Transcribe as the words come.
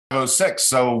5:06,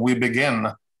 so we begin.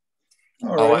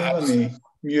 All righty, let me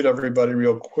mute everybody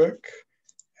real quick.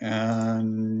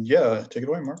 And yeah, take it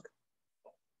away, Mark.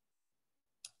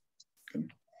 Good.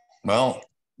 Well,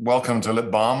 welcome to Lit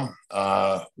Balm.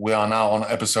 We are now on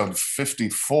episode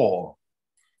 54,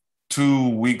 2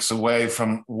 weeks away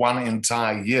from one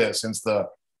entire year since the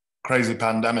crazy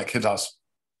pandemic hit us.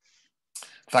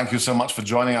 Thank you so much for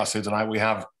joining us here tonight. We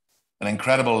have an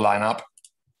incredible lineup.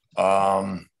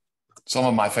 Some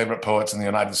of my favorite poets in the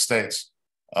United States,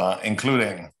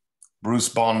 including Bruce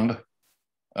Bond,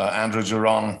 Andrew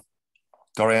Joron,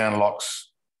 Dorianne Laux.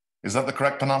 Is that the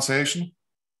correct pronunciation?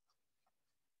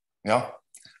 Yeah.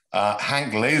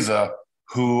 Hank Laser,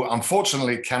 who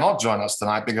unfortunately cannot join us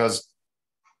tonight because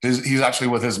he's actually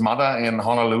with his mother in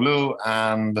Honolulu,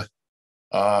 and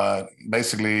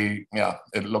basically, yeah,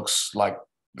 it looks like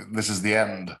this is the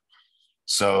end.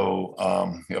 So,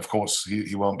 of course,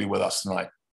 he won't be with us tonight.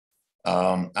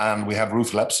 And we have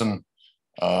Ruth Lepson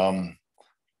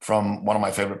from one of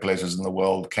my favorite places in the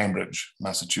world, Cambridge,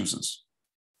 Massachusetts.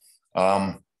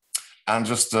 And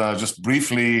just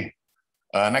briefly,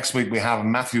 next week we have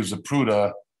Matthew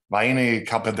Zapruder, Vaini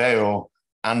Capedeo,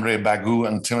 Andre Bagu,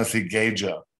 and Timothy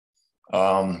Gager.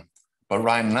 But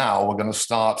right now we're going to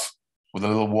start with a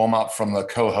little warm-up from the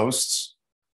co-hosts.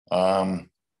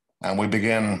 And we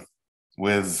begin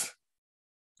with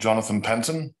Jonathan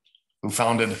Penton, who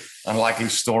founded Unlikely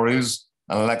Stories,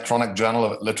 an electronic journal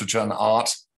of literature and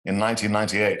art, in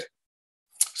 1998.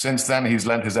 Since then, he's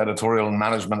lent his editorial and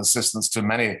management assistance to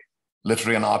many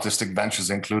literary and artistic ventures,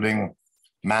 including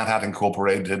Mad Hat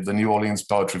Incorporated, the New Orleans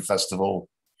Poetry Festival,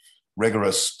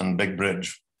 Rigorous, and Big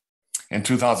Bridge. In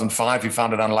 2005, he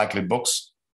founded Unlikely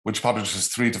Books, which publishes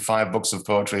 3 to 5 books of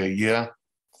poetry a year.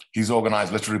 He's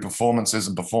organized literary performances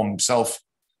and performed himself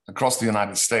across the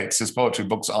United States. His poetry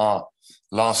books are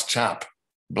Last Chap,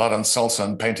 Blood and Salsa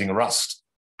and Painting Rust,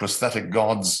 Prosthetic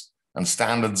Gods, and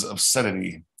Standards of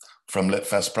Sedity from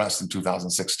Litfest Press in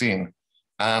 2016.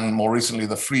 And more recently,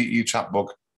 the free e-chap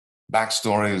book,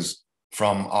 Backstories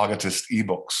from Argotist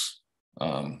eBooks.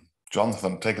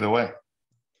 Jonathan, take it away.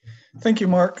 Thank you,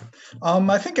 Mark.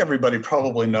 I think everybody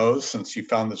probably knows, since you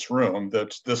found this room,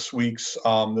 that this week's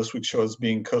show is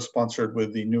being co-sponsored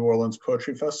with the New Orleans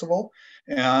Poetry Festival.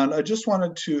 And I just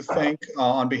wanted to thank,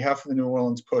 on behalf of the New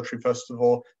Orleans Poetry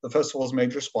Festival, the festival's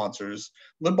major sponsors.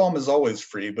 Lit Balm is always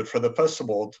free, but for the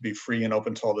festival to be free and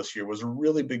open to all this year was a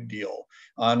really big deal.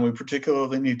 And we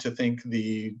particularly need to thank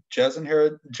the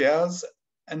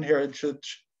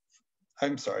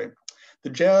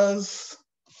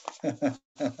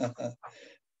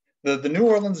the New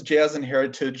Orleans Jazz and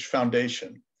Heritage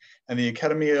Foundation and the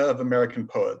Academy of American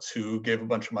Poets, who gave a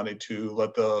bunch of money to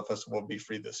let the festival be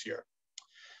free this year.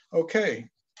 Okay,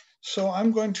 so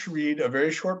I'm going to read a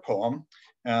very short poem,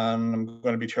 and I'm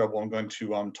going to be terrible. I'm going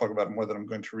to talk about it more than I'm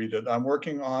going to read it. I'm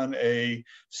working on a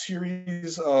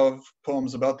series of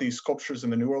poems about the sculptures in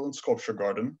the New Orleans Sculpture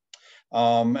Garden.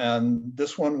 And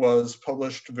this one was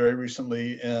published very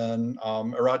recently in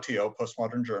Oratio,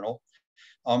 Postmodern Journal.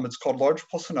 It's called Large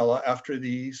Pulcinella, after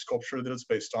the sculpture that it's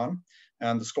based on,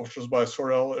 and the sculpture is by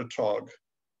Sorel Ertog.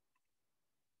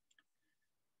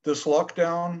 This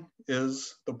lockdown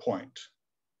is the point.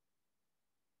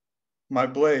 My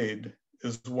blade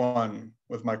is one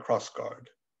with my cross guard.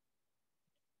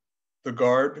 The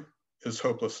guard is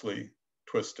hopelessly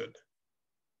twisted.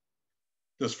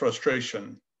 This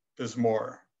frustration is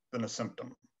more than a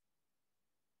symptom.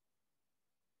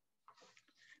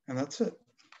 And that's it.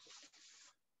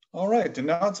 All right, and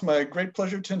now it's my great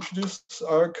pleasure to introduce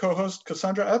our co-host,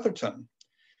 Cassandra Atherton.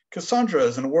 Cassandra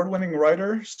is an award-winning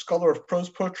writer, scholar of prose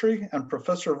poetry, and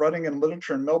professor of writing and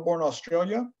literature in Melbourne,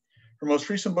 Australia. Her most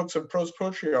recent books of prose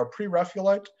poetry are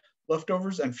Pre-Raphaelite,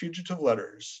 Leftovers, and Fugitive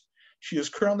Letters. She is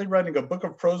currently writing a book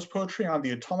of prose poetry on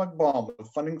the atomic bomb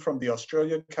with funding from the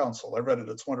Australia Council. I read it,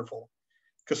 it's wonderful.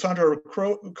 Cassandra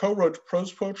co-wrote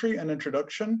Prose Poetry, an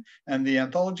Introduction, and the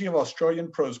Anthology of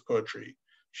Australian Prose Poetry.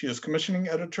 She is commissioning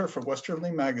editor for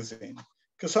Westerly Magazine.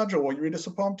 Cassandra, will you read us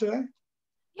a poem today?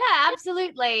 Yeah,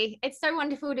 absolutely. It's so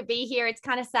wonderful to be here. It's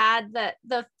kind of sad that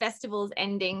the festival's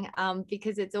ending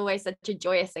because it's always such a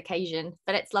joyous occasion,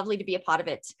 but it's lovely to be a part of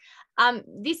it.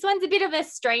 This one's a bit of a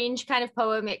strange kind of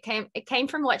poem. It came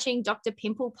from watching Dr.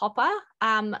 Pimple Popper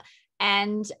and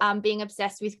being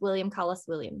obsessed with William Carlos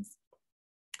Williams.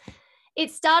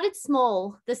 It started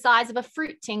small, the size of a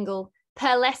fruit tingle,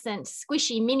 pearlescent,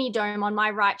 squishy mini dome on my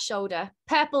right shoulder,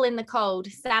 purple in the cold,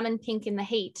 salmon pink in the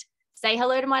heat. Say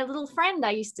hello to my little friend,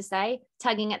 I used to say,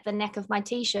 tugging at the neck of my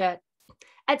t-shirt.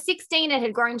 At 16, it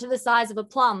had grown to the size of a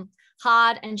plum,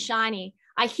 hard and shiny.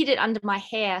 I hid it under my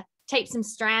hair, taped some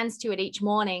strands to it each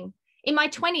morning. In my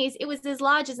 20s, it was as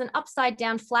large as an upside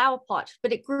down flower pot,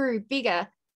 but it grew bigger,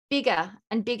 bigger,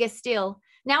 and bigger still.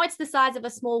 Now it's the size of a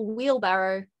small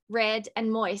wheelbarrow, red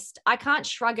and moist. I can't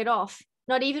shrug it off.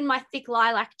 Not even my thick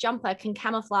lilac jumper can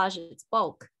camouflage its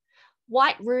bulk.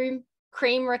 White room,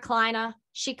 cream recliner.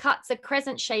 She cuts a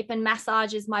crescent shape and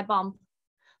massages my bump.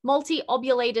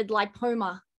 Multi-obulated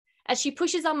lipoma. As she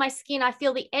pushes on my skin, I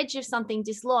feel the edge of something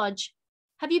dislodge.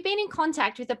 Have you been in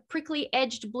contact with a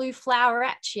prickly-edged blue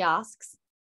flowerette, she asks.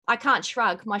 I can't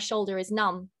shrug, my shoulder is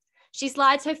numb. She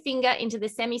slides her finger into the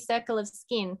semicircle of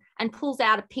skin and pulls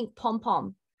out a pink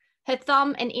pom-pom. Her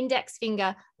thumb and index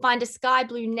finger find a sky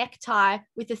blue necktie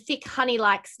with a thick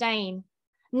honey-like stain.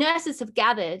 Nurses have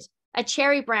gathered. A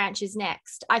cherry branch is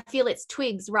next. I feel its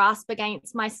twigs rasp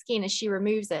against my skin as she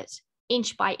removes it,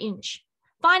 inch by inch.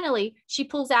 Finally, she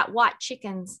pulls out white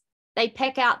chickens. They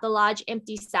peck out the large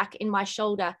empty sac in my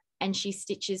shoulder and she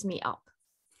stitches me up.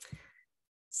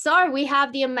 So we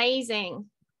have the amazing,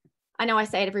 I know I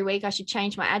say it every week, I should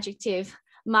change my adjective,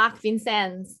 Mark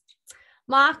Vincennes.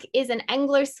 Mark is an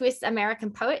Anglo-Swiss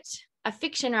American poet, a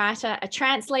fiction writer, a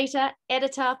translator,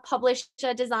 editor,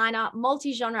 publisher, designer,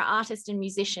 multi-genre artist, and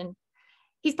musician.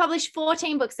 He's published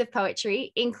 14 books of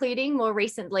poetry, including more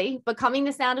recently, Becoming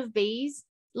the Sound of Bees,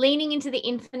 Leaning into the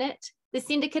Infinite, The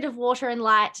Syndicate of Water and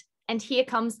Light, and Here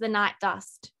Comes the Night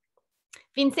Dust.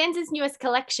 Vincennes' newest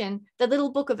collection, The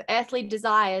Little Book of Earthly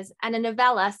Desires, and a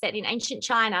novella set in ancient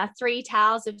China, Three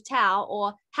Taos of Tao,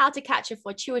 or How to Catch a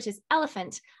Fortuitous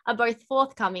Elephant, are both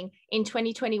forthcoming in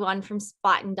 2021 from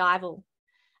Spite and Dival.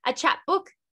 A chapbook,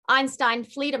 Einstein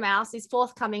Fledermaus, is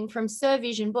forthcoming from Sir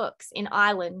Vision Books in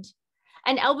Ireland.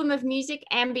 An album of music,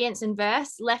 ambience, and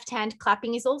verse, Left Hand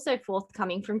Clapping, is also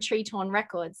forthcoming from Tree Torn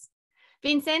Records.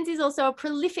 Vincennes is also a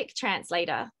prolific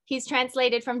translator. He's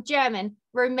translated from German,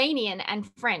 Romanian, and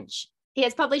French. He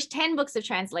has published 10 books of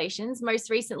translations, most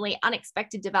recently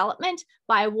Unexpected Development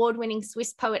by award-winning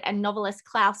Swiss poet and novelist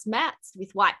Klaus Merz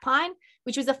with White Pine,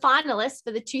 which was a finalist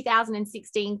for the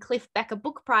 2016 Cliff Becker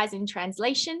Book Prize in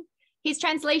Translation. His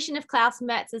translation of Klaus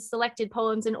Merz's selected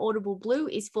poems in Audible Blue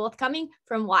is forthcoming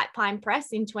from White Pine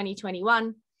Press in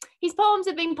 2021. His poems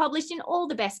have been published in all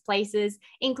the best places,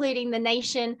 including The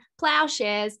Nation,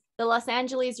 Ploughshares, the Los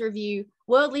Angeles Review,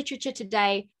 World Literature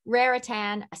Today,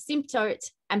 Raritan,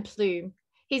 Asymptote, and Plume.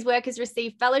 His work has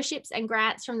received fellowships and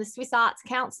grants from the Swiss Arts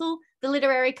Council, the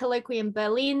Literary Colloquium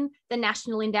Berlin, the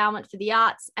National Endowment for the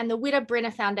Arts, and the Witter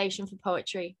Brenner Foundation for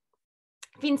Poetry.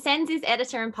 Vincennes is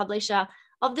editor and publisher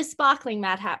of the sparkling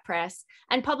Mad Hat Press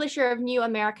and publisher of New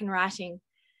American Writing.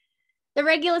 The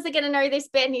regulars are going to know this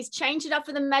bit, and he's changed it up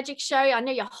for the magic show. I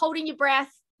know you're holding your breath.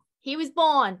 He was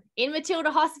born in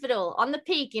Matilda Hospital on the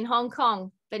Peak in Hong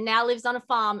Kong, but now lives on a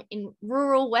farm in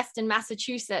rural Western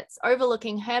Massachusetts,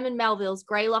 overlooking Herman Melville's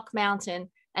Greylock Mountain,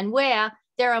 and where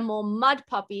there are more mud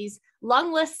puppies,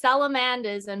 lungless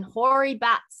salamanders, and hoary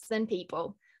bats than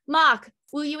people. Mark,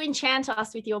 will you enchant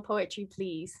us with your poetry,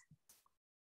 please?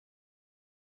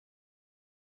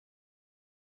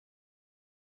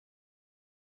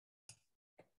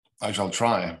 I shall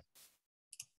try.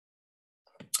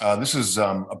 This is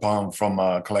a poem from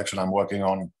a collection I'm working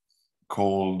on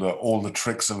called All the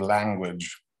Tricks of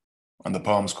Language, and the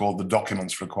poem's called The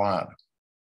Documents Required.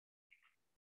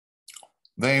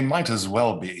 They might as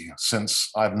well be,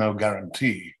 since I've no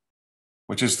guarantee,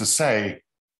 which is to say,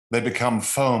 they become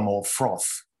foam or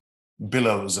froth,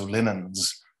 billows of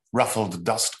linens, ruffled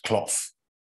dust cloth,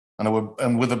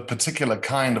 and with a particular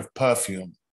kind of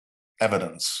perfume,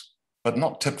 evidence, but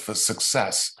not tipped for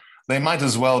success. They might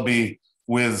as well be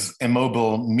with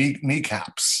immobile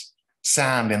kneecaps,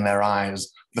 sand in their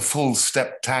eyes, the full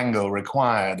step tango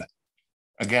required.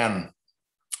 Again,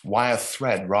 wire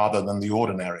thread rather than the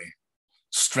ordinary,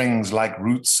 strings like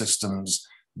root systems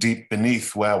deep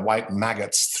beneath where white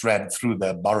maggots thread through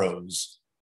their burrows.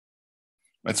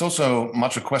 It's also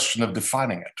much a question of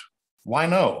defining it. Why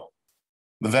no?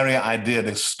 The very idea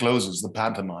discloses the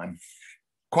pantomime.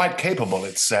 Quite capable,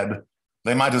 it's said.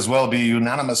 They might as well be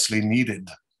unanimously needed,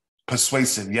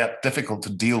 persuasive yet difficult to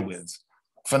deal with.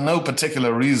 For no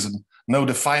particular reason, no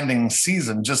defining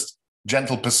season, just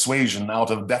gentle persuasion out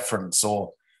of deference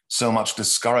or so much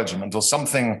discouragement, or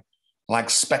something like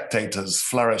spectators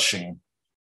flourishing.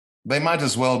 They might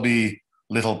as well be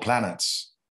little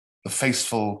planets, the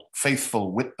faithful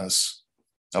witness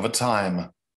of a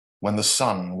time when the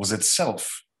sun was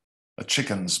itself a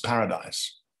chicken's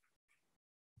paradise.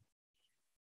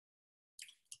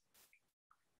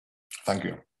 Thank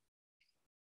you.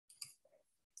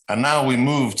 And now we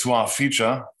move to our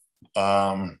feature.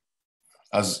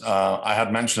 As I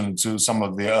had mentioned to some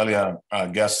of the earlier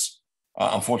guests,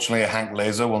 unfortunately, Hank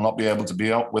Laser will not be able to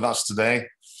be with us today.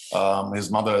 His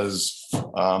mother is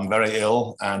very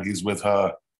ill, and he's with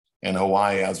her in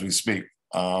Hawaii as we speak.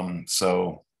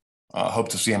 So hope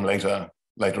to see him later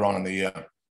on in the year.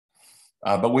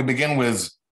 But we begin with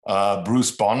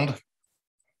Bruce Bond.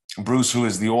 Bruce, who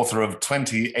is the author of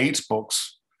 28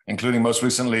 books, including most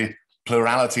recently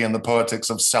Plurality and the Poetics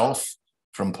of Self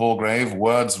from Palgrave,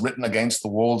 Words Written Against the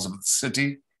Walls of the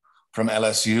City from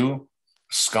LSU,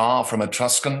 Scar from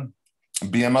Etruscan,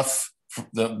 Behemoth,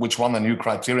 which won the new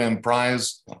Criterion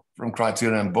Prize from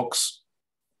Criterion Books,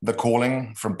 The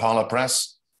Calling from Parlor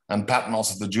Press, and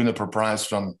Patmos, the Juniper Prize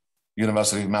from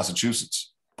University of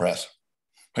Massachusetts Press.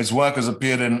 His work has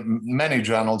appeared in many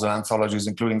journals and anthologies,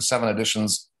 including 7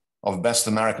 editions of Best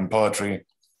American Poetry.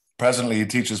 Presently, he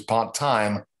teaches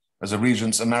part-time as a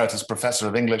Regents Emeritus Professor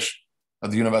of English at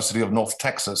the University of North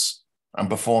Texas and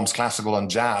performs classical and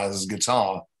jazz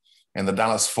guitar in the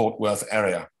Dallas-Fort Worth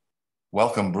area.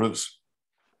 Welcome, Bruce.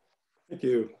 Thank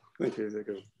you. Thank you. Thank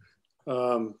you.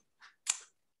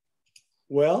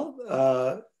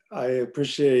 I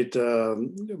appreciate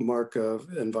Mark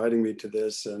inviting me to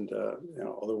this and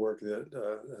all the work that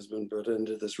has been put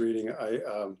into this reading. I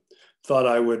thought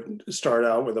I would start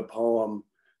out with a poem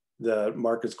that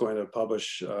Mark is going to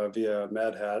publish via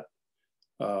Mad Hat.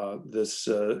 This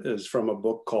is from a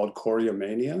book called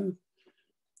Choreomania.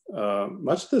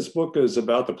 Much of this book is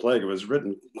about the plague. It was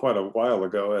written quite a while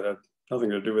ago. It had nothing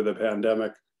to do with the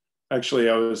pandemic. Actually,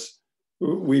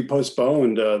 we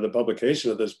postponed the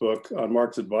publication of this book on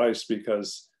Mark's advice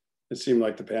because it seemed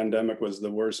like the pandemic was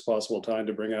the worst possible time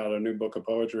to bring out a new book of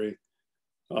poetry.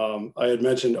 I had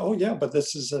mentioned, oh yeah, but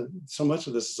this is so much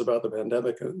of this is about the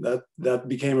pandemic. That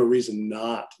became a reason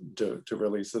not to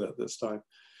release it at this time.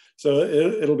 So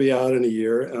it'll be out in a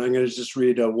year, and I'm going to just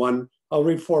read I'll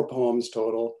read 4 poems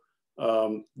total.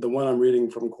 The one I'm reading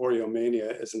from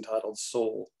Choreomania is entitled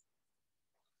Soul.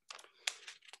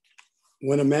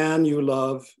 When a man you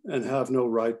love and have no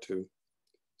right to,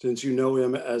 since you know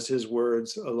him as his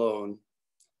words alone,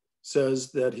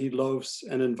 says that he loafs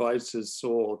and invites his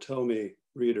soul, tell me,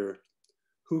 reader,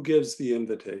 who gives the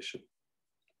invitation?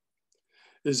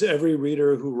 Is every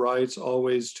reader who writes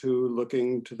always too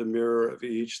looking to the mirror of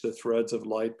each, the threads of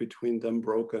light between them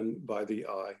broken by the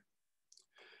eye?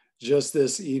 Just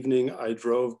this evening, I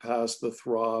drove past the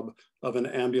throb of an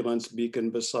ambulance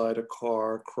beacon beside a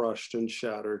car crushed and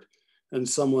shattered, and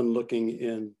someone looking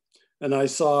in. And I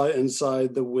saw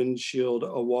inside the windshield,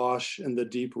 awash in the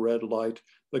deep red light,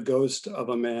 the ghost of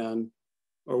a man,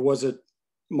 or was it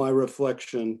my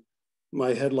reflection,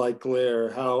 my headlight glare,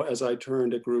 how as I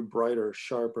turned it grew brighter,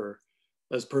 sharper,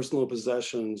 as personal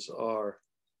possessions are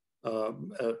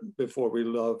before we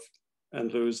love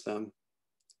and lose them.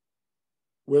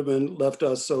 Women left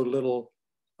us so little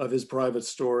of his private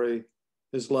story,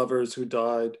 his lovers who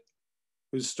died,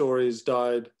 whose stories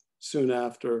died soon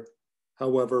after,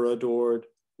 however adored,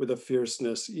 with a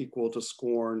fierceness equal to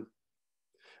scorn.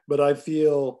 But I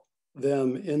feel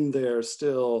them in there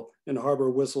still, in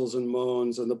harbor whistles and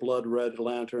moans and the blood-red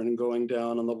lantern going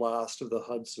down on the last of the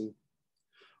Hudson.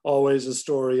 Always a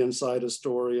story inside a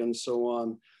story and so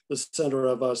on. The center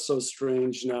of us so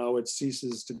strange now it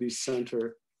ceases to be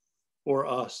center or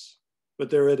us.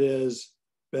 But there it is,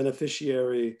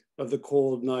 beneficiary of the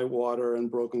cold night water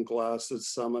and broken glass that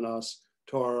summon us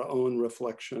to our own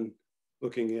reflection,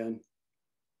 looking in.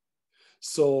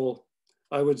 Soul,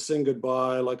 I would sing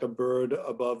goodbye like a bird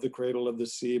above the cradle of the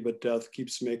sea, but death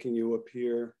keeps making you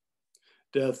appear.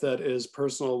 Death that is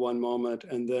personal one moment,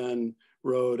 and then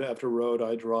road after road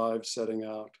I drive setting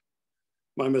out.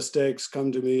 My mistakes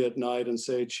come to me at night and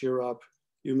say, cheer up,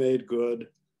 you made good.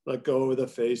 Let go of the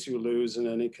face you lose in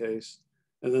any case.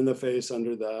 And then the face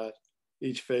under that,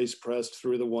 each face pressed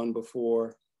through the one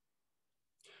before.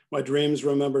 My dreams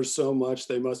remember so much,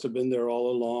 they must have been there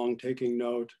all along, taking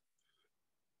note.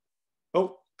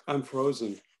 Oh, I'm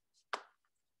frozen.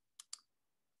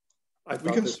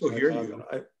 We can still hear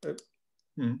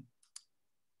you.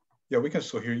 Yeah, we can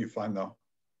still hear you fine though.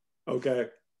 Okay,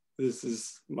 this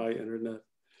is my internet.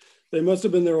 They must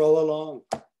have been there all along,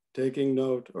 taking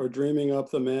note or dreaming up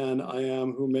the man I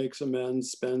am who makes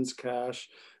amends, spends cash,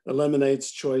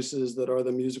 eliminates choices that are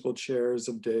the musical chairs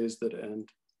of days that end.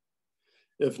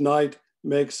 If night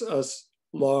makes us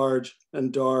large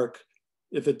and dark,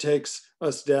 if it takes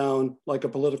us down like a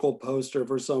political poster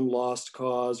for some lost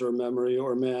cause or memory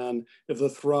or man, if the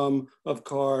thrum of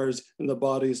cars in the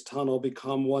body's tunnel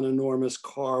become one enormous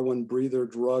car, one breather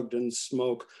drugged in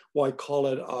smoke, why call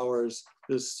it ours,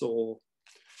 this soul?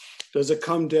 Does it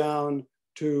come down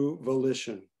to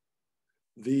volition?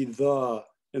 The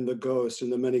in the ghost, in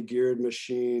the many geared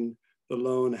machine, the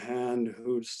lone hand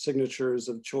whose signatures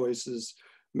of choices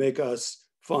make us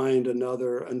find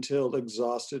another until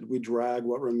exhausted we drag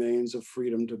what remains of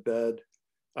freedom to bed.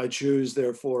 I choose,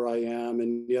 therefore I am,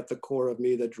 and yet the core of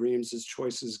me that dreams is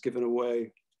choices given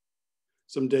away.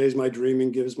 Some days my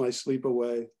dreaming gives my sleep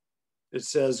away. It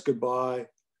says goodbye,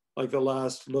 like the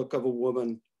last look of a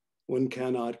woman one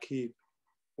cannot keep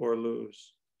or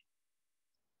lose.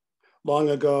 Long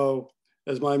ago,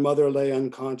 as my mother lay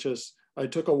unconscious, I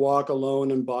took a walk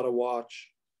alone and bought a watch.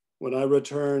 When I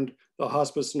returned, the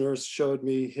hospice nurse showed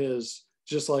me his,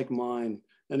 just like mine,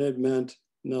 and it meant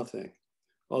nothing.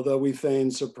 Although we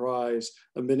feigned surprise,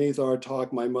 and beneath our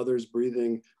talk, my mother's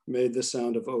breathing made the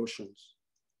sound of oceans.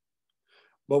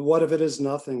 But what if it is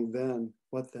nothing then?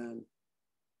 What then?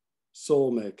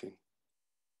 Soul making.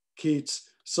 Keats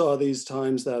saw these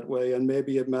times that way, and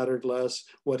maybe it mattered less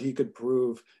what he could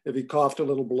prove. If he coughed a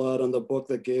little blood on the book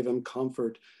that gave him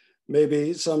comfort,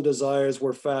 maybe some desires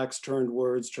were facts turned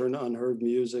words, turned unheard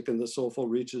music in the soulful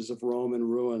reaches of Rome and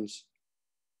ruins.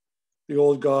 The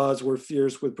old gods were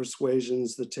fierce with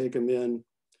persuasions that take him in.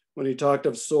 When he talked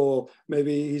of soul,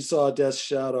 maybe he saw death's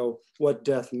shadow, what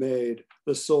death made,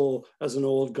 the soul as an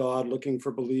old god looking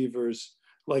for believers,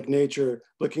 like nature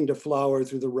looking to flower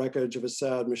through the wreckage of a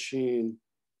sad machine.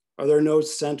 Are there no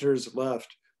centers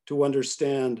left to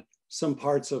understand some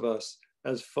parts of us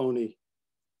as phony?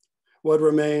 What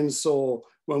remains, soul,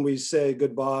 when we say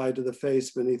goodbye to the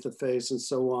face beneath the face and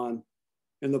so on?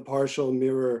 In the partial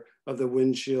mirror of the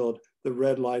windshield, the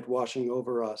red light washing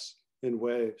over us in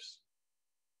waves.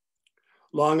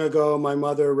 Long ago, my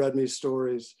mother read me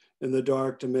stories in the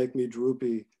dark to make me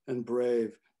droopy and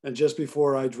brave. And just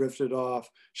before I drifted off,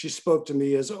 she spoke to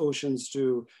me as oceans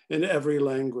do in every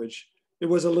language. It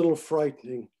was a little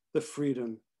frightening, the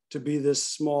freedom to be this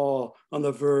small on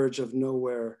the verge of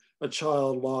nowhere, a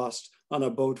child lost on a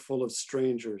boat full of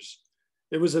strangers.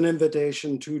 It was an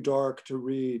invitation too dark to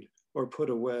read or put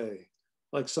away,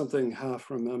 like something half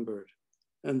remembered.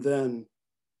 And then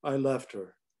I left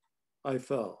her. I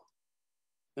fell.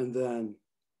 And then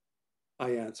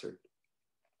I answered.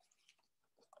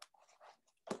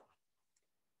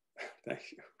 Thank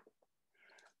you.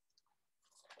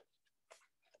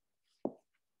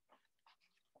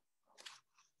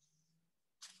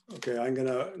 Okay, I'm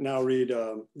gonna now read,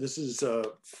 this is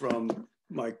from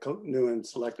my new and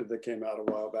selected that came out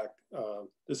a while back.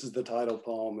 This is the title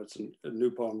poem. It's a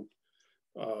new poem.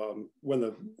 When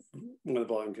the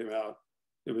volume came out,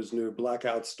 it was new,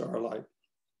 Blackout Starlight.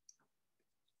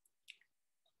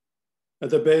 At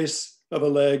the base of a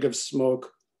leg of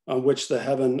smoke on which the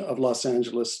heaven of Los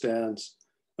Angeles stands,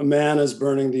 a man is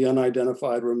burning the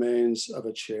unidentified remains of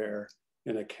a chair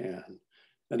in a can,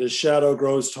 and his shadow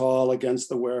grows tall against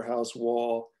the warehouse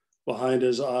wall. Behind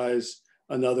his eyes,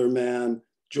 another man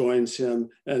joins him,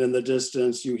 and in the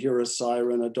distance you hear a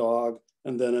siren, a dog,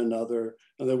 and then another,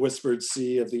 and the whispered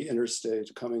sea of the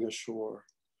interstate coming ashore.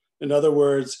 In other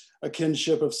words, a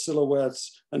kinship of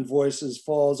silhouettes and voices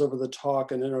falls over the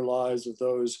talk and inner lives of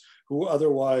those who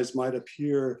otherwise might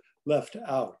appear left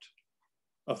out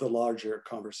of the larger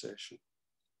conversation.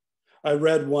 I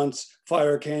read once,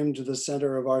 fire came to the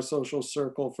center of our social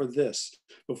circle for this.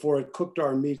 Before it cooked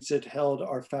our meats, it held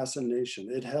our fascination.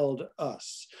 It held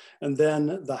us. And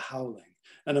then the howling.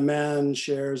 And a man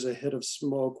shares a hit of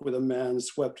smoke with a man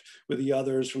swept with the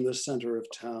others from the center of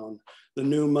town. The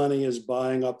new money is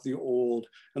buying up the old,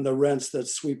 and the rents that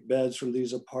sweep beds from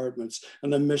these apartments,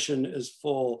 and the mission is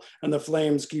full, and the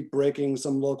flames keep breaking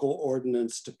some local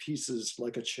ordinance to pieces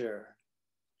like a chair.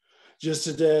 Just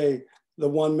today, the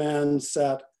one man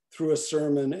sat through a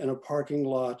sermon in a parking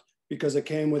lot because it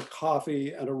came with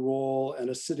coffee and a roll and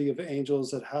a city of angels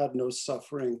that had no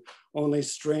suffering, only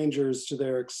strangers to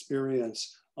their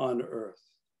experience on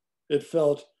earth. It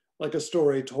felt like a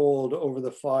story told over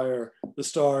the fire, the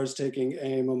stars taking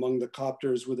aim among the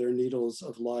copters with their needles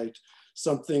of light.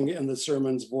 Something in the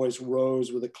sermon's voice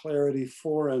rose with a clarity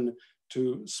foreign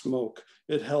to smoke.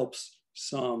 It helps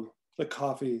some. The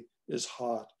coffee is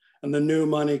hot. And the new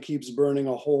money keeps burning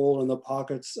a hole in the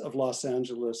pockets of Los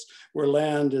Angeles, where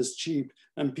land is cheap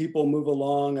and people move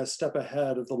along a step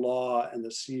ahead of the law and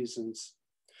the seasons.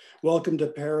 Welcome to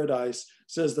paradise,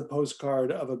 says the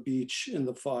postcard of a beach in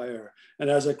the fire. And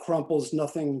as it crumples,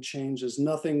 nothing changes,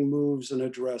 nothing moves in a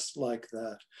dress like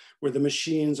that, where the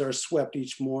machines are swept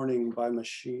each morning by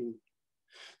machine.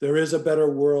 There is a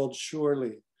better world,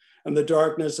 surely. And the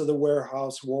darkness of the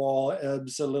warehouse wall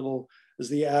ebbs a little as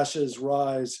the ashes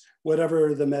rise.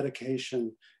 Whatever the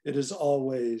medication, it is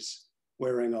always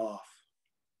wearing off.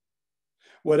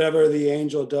 Whatever the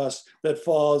angel dust that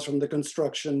falls from the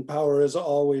construction, power is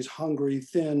always hungry,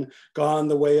 thin, gone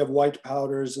the way of white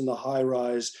powders in the high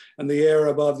rise, and the air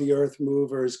above the earth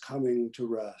mover is coming to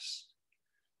rest.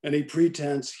 Any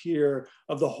pretense here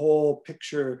of the whole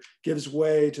picture gives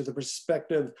way to the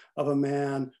perspective of a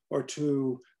man or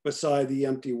two beside the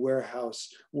empty warehouse.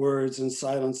 Words and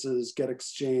silences get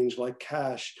exchanged like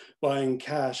cash, buying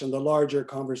cash, and the larger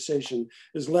conversation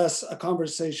is less a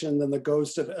conversation than the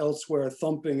ghost of elsewhere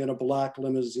thumping in a black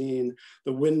limousine,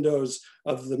 the windows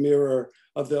of the mirror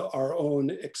of our own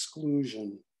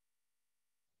exclusion.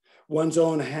 One's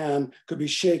own hand could be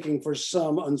shaking for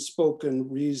some unspoken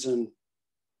reason.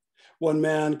 One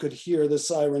man could hear the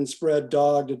siren spread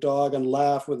dog to dog and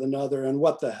laugh with another, and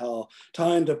what the hell?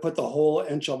 Time to put the whole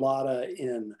enchilada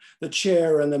in. The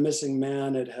chair and the missing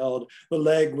man it held, the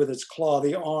leg with its claw,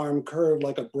 the arm curved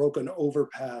like a broken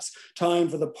overpass. Time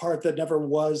for the part that never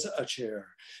was a chair.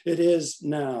 It is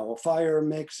now. Fire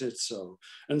makes it so.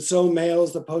 And so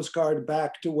mails the postcard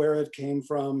back to where it came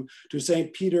from, to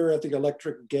St. Peter at the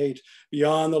electric gate,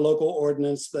 beyond the local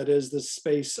ordinance that is the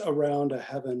space around a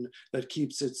heaven that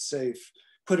keeps it safe.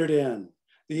 Put it in,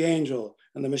 the angel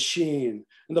and the machine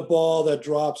and the ball that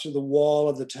drops through the wall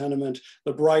of the tenement,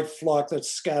 the bright flock that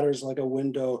scatters like a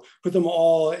window. Put them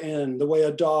all in, the way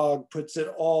a dog puts it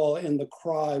all in the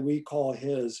cry we call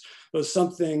his. Though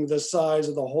something the size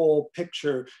of the whole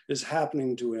picture is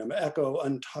happening to him, echo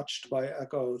untouched by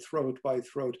echo, throat by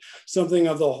throat. Something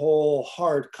of the whole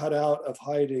heart cut out of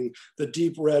hiding, the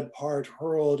deep red part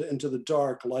hurled into the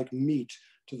dark like meat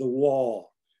to the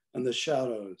wall, and the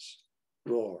shadows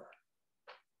roar.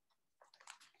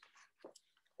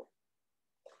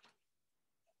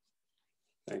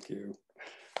 Thank you.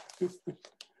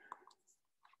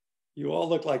 You all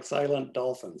look like silent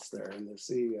dolphins there in the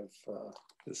sea of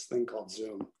this thing called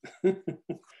Zoom.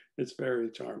 It's very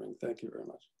charming. Thank you very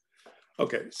much.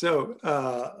 Okay, so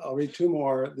I'll read two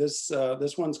more. This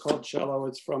one's called Cello.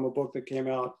 It's from a book that came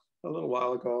out a little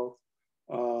while ago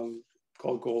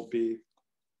called Gold Bee.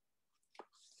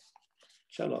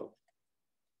 Cello.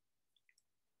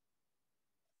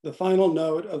 The final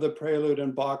note of the prelude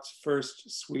in Bach's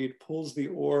first suite pulls the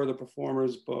oar of the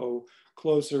performer's bow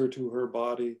closer to her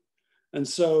body, and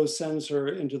so sends her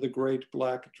into the great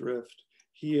black drift,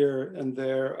 here and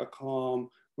there a calm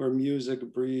where music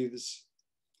breathes.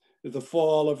 If the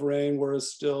fall of rain were a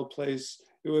still place,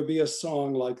 it would be a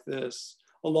song like this,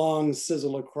 a long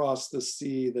sizzle across the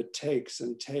sea that takes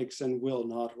and will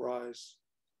not rise.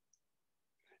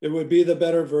 It would be the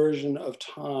better version of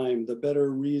time, the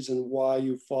better reason why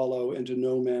you follow into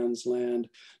no man's land,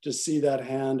 to see that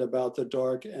hand about the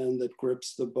dark end that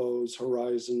grips the bow's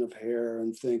horizon of hair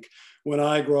and think, when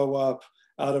I grow up,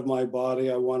 out of my body,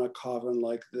 I want a coffin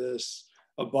like this,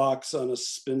 a box on a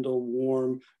spindle,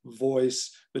 warm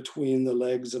voice between the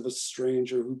legs of a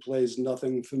stranger who plays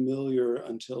nothing familiar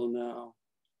until now.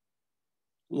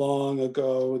 Long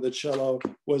ago, the cello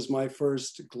was my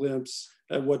first glimpse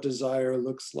at what desire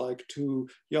looks like, too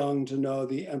young to know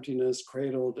the emptiness,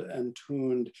 cradled and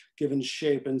tuned, given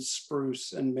shape in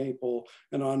spruce and maple,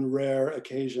 and on rare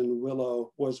occasion,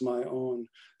 willow was my own,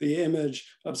 the image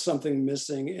of something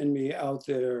missing in me out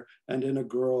there and in a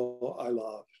girl I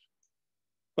loved.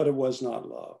 But it was not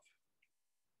love.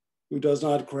 Who does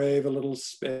not crave a little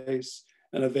space,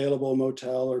 an available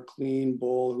motel or clean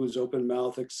bowl whose open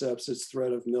mouth accepts its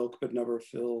thread of milk but never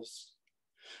fills.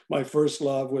 My first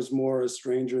love was more a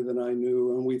stranger than I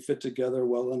knew, and we fit together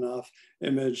well enough,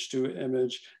 image to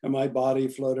image, and my body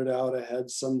floated out ahead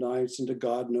some nights into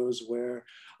God knows where.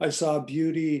 I saw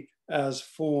beauty as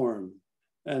form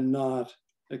and not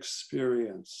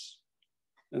experience,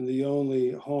 and the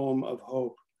only home of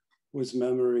hope was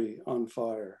memory on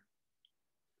fire.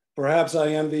 Perhaps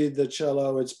I envied the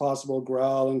cello, its possible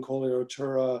growl and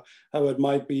coloratura, how it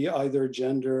might be either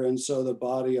gender, and so the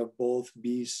body of both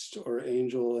beast or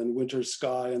angel and winter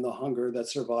sky and the hunger that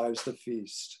survives the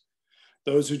feast.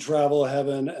 Those who travel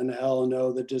heaven and hell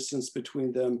know the distance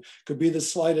between them could be the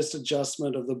slightest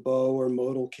adjustment of the bow or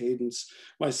modal cadence.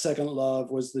 My second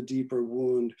love was the deeper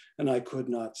wound, and I could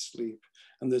not sleep,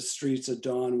 and the streets at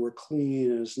dawn were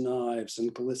clean as knives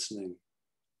and glistening.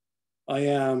 I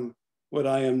am what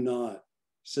I am not,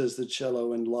 says the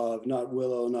cello in love, not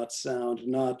willow, not sound,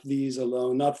 not these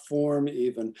alone, not form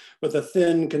even, but the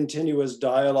thin, continuous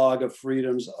dialogue of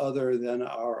freedoms other than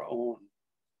our own.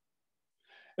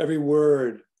 Every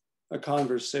word, a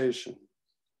conversation.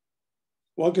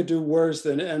 One could do worse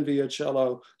than envy a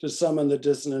cello, to summon the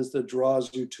dissonance that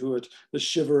draws you to it, the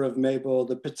shiver of maple,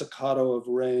 the pizzicato of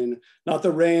rain, not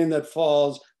the rain that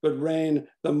falls, but rain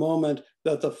the moment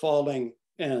that the falling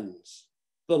ends.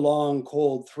 The long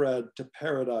cold thread to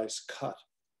paradise cut,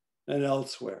 and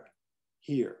elsewhere,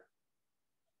 here,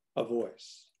 a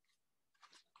voice.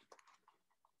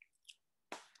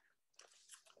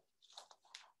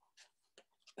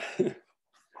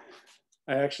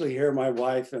 I actually hear my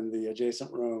wife in the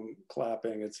adjacent room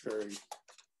clapping. It's very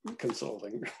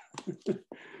consoling.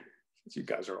 You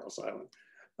guys are all silent.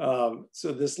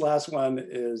 So this last one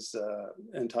is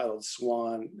entitled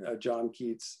Swan. John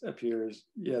Keats appears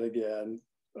yet again.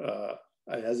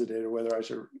 I hesitated whether I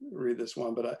should read this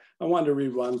one, but I wanted to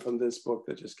read one from this book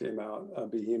that just came out,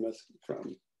 Behemoth,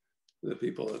 from the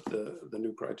people at the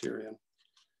New Criterion.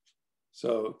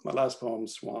 So my last poem,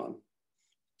 Swan.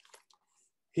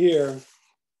 Here,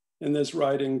 in this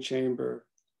writing chamber,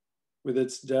 with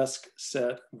its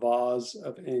desk-set vase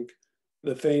of ink,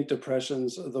 the faint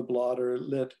depressions of the blotter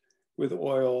lit with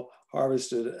oil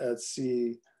harvested at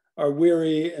sea, our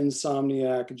weary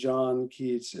insomniac John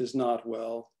Keats is not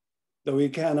well, though he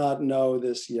cannot know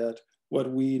this yet,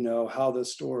 what we know, how the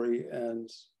story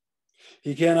ends.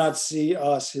 He cannot see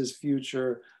us, his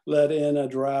future, let in a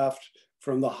draught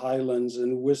from the highlands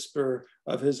and whisper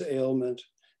of his ailment.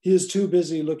 He is too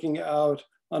busy looking out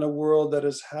on a world that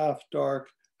is half dark,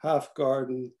 half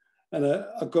garden, and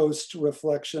a ghost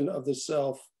reflection of the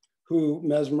self who,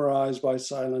 mesmerized by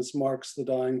silence, marks the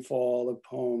dying fall of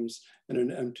poems in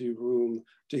an empty room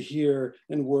to hear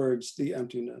in words the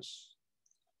emptiness.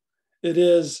 It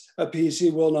is a piece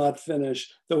he will not finish,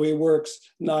 though he works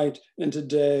night into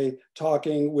day,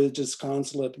 talking with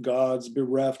disconsolate gods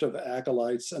bereft of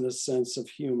acolytes and a sense of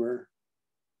humor.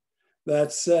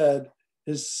 That said,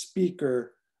 his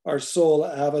speaker, our sole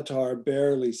avatar,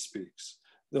 barely speaks,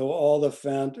 though all the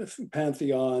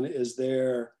pantheon is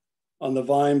there on the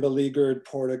vine-beleaguered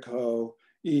portico,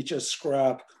 each a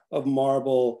scrap of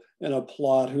marble in a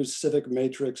plot whose civic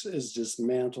matrix is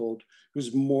dismantled,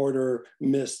 whose mortar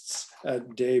mists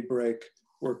at daybreak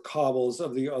where cobbles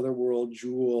of the otherworld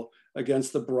jewel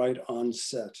against the bright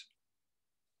onset.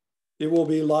 It will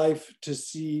be life to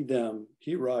see them,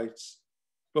 he writes,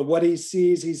 but what he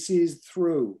sees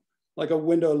through, like a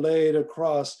window laid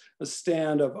across a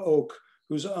stand of oak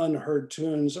whose unheard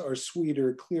tunes are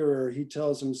sweeter, clearer, he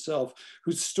tells himself,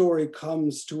 whose story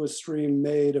comes to a stream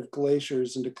made of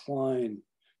glaciers in decline,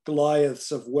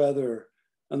 Goliaths of weather,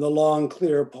 and the long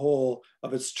clear pull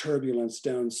of its turbulence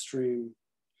downstream.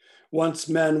 Once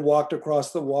men walked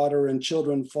across the water and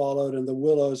children followed, and the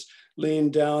willows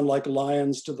leaned down like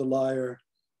lions to the lyre.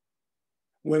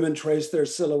 Women traced their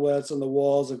silhouettes on the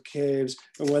walls of caves,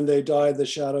 and when they died, the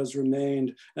shadows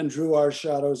remained and drew our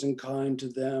shadows in kind to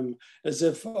them, as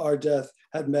if our death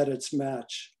had met its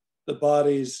match. The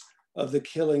bodies of the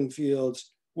killing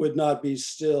fields would not be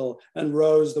still and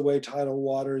rose the way tidal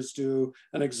waters do,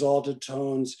 and exalted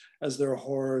tones as their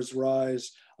horrors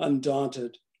rise,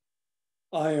 undaunted.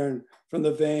 Iron from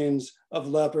the veins of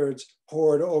leopards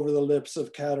poured over the lips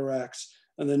of cataracts,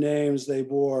 and the names they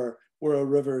bore were a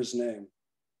river's name,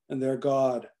 and their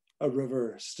God, a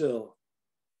river still.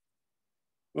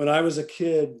 When I was a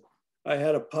kid, I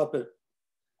had a puppet,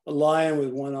 a lion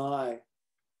with one eye,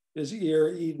 his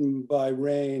ear eaten by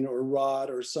rain or rot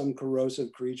or some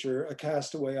corrosive creature, a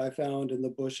castaway I found in the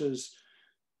bushes,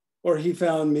 or he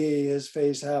found me, his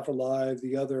face half alive,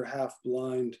 the other half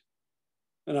blind,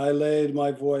 and I laid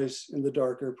my voice in the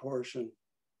darker portion.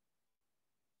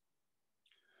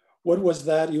 What was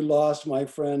that you lost, my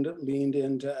friend leaned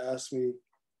in to ask me,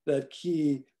 that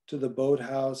key to the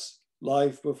boathouse,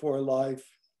 life before life,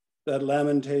 that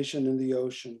lamentation in the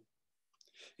ocean.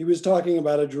 He was talking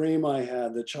about a dream I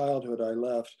had, the childhood I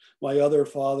left, my other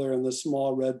father and the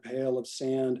small red pail of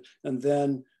sand, and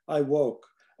then I woke.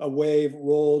 A wave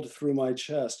rolled through my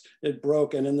chest. It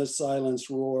broke and in the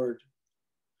silence roared.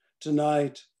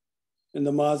 Tonight, in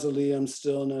the mausoleum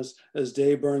stillness, as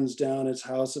day burns down its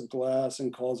house of glass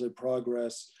and calls it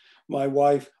progress, my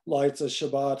wife lights a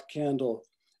Shabbat candle,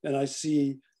 and I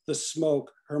see the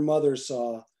smoke her mother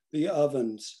saw, the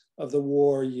ovens of the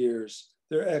war years,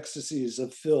 their ecstasies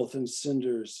of filth and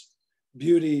cinders.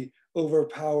 Beauty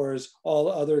overpowers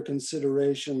all other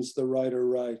considerations, the writer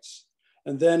writes.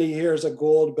 And then he hears a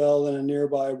gold bell in a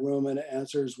nearby room and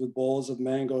answers with bowls of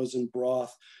mangoes and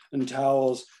broth and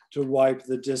towels to wipe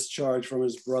the discharge from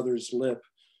his brother's lip.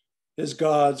 His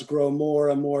gods grow more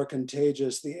and more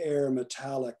contagious, the air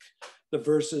metallic, the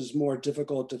verses more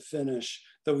difficult to finish.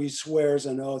 Though he swears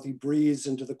an oath, he breathes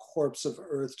into the corpse of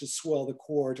earth to swell the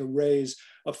core, to raise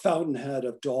a fountainhead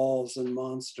of dolls and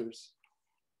monsters.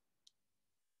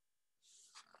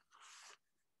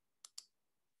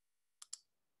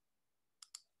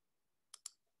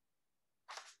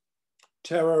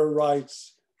 Terror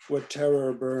writes what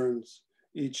terror burns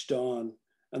each dawn,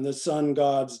 and the sun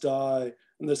gods die,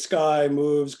 and the sky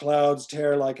moves, clouds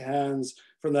tear like hands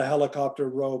from the helicopter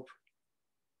rope.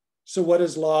 So what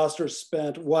is lost or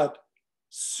spent? What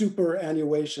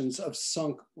superannuations of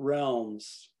sunk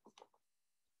realms?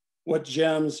 What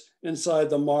gems inside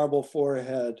the marble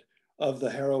forehead of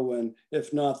the heroine,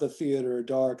 if not the theater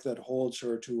dark that holds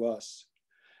her to us?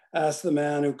 Ask the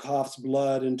man who coughs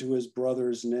blood into his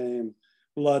brother's name.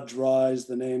 Blood dries,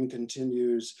 the name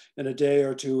continues. In a day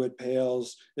or two it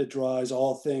pales, it dries,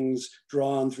 all things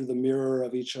drawn through the mirror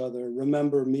of each other.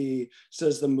 Remember me,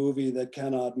 says the movie that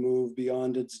cannot move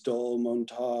beyond its dull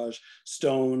montage.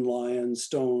 Stone lion,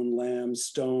 stone lamb,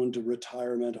 stone to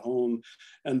retirement home,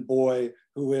 and boy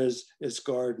who is its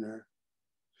gardener.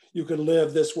 You could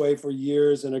live this way for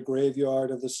years in a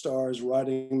graveyard of the stars,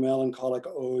 writing melancholic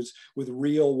odes with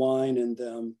real wine in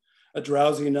them. A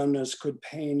drowsy numbness could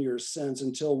pain your sense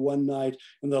until one night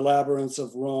in the labyrinths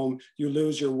of Rome, you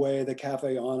lose your way, the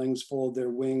cafe awnings fold their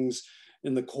wings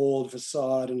in the cold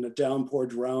facade and a downpour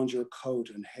drowns your coat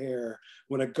and hair.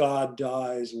 When a god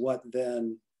dies, what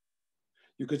then?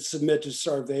 You could submit to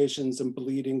starvations and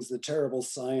bleedings, the terrible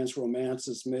science romance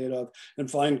is made of, and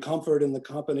find comfort in the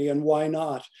company, and why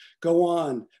not? Go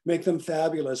on, make them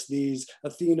fabulous, these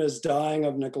Athenas dying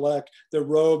of neglect, their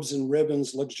robes and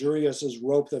ribbons luxurious as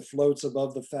rope that floats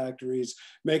above the factories.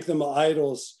 Make them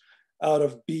idols out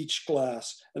of beach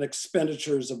glass and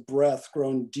expenditures of breath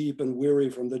grown deep and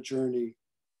weary from the journey.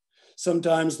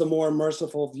 Sometimes the more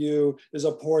merciful view is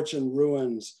a porch in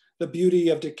ruins, the beauty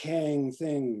of decaying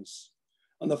things.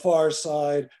 On the far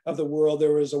side of the world,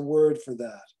 there is a word for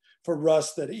that, for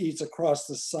rust that eats across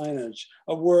the signage,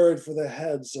 a word for the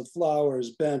heads of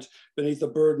flowers bent beneath the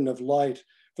burden of light,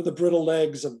 for the brittle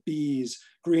legs of bees,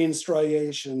 green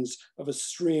striations of a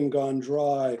stream gone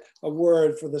dry, a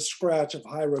word for the scratch of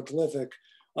hieroglyphic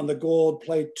on the gold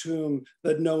plate tomb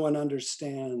that no one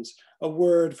understands, a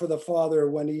word for the father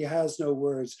when he has no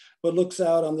words, but looks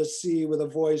out on the sea with a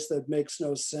voice that makes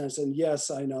no sense. And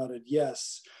yes, I nodded,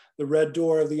 yes. The red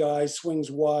door of the eye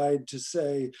swings wide to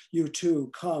say, you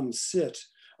too, come, sit.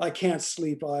 I can't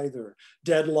sleep either.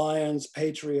 Dead lions,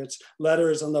 patriots,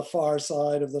 letters on the far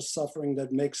side of the suffering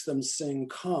that makes them sing,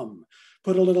 come.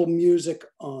 Put a little music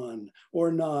on,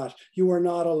 or not. You are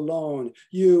not alone.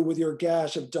 You with your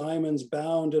gash of diamonds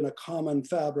bound in a common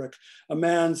fabric. A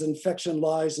man's infection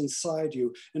lies inside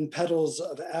you in petals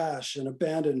of ash and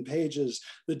abandoned pages,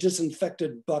 the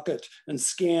disinfected bucket and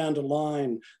scanned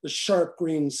line, the sharp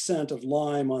green scent of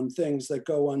lime on things that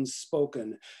go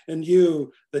unspoken. And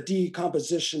you, the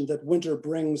decomposition that winter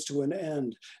brings to an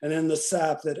end, and in the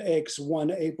sap that aches one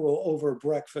April over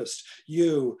breakfast.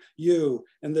 You,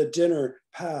 and the dinner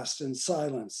passed in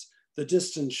silence, the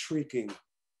distant shrieking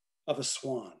of a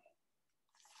swan.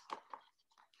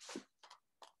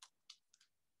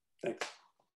 Thanks.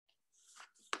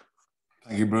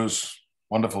 Thank you, Bruce.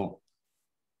 Wonderful.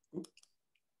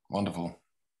 Wonderful.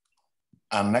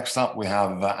 And next up, we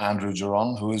have Andrew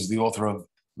Joron, who is the author of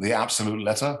The Absolute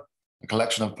Letter, a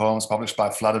collection of poems published by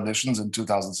Flood Editions in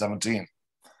 2017.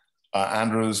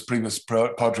 Andrew's previous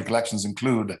poetry collections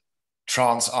include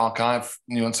Trance Archive,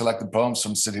 new and selected poems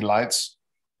from City Lights,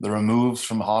 The Removes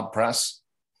from Hard Press,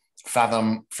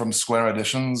 Fathom from Square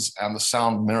Editions, and The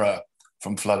Sound Mirror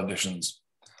from Flood Editions.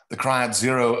 The Cry at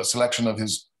Zero, a selection of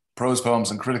his prose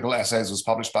poems and critical essays, was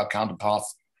published by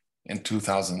Counterpath in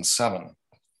 2007.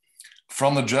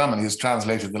 From the German, he has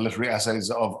translated the literary essays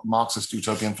of Marxist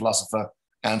utopian philosopher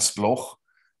Ernst Bloch,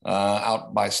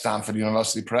 out by Stanford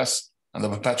University Press, and The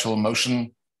Perpetual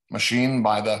Motion Machine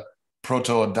by the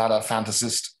proto-Dada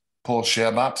fantasist Paul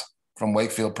Scherbat from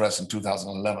Wakefield Press in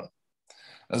 2011.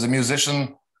 As a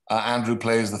musician, Andrew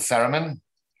plays the theremin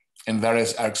in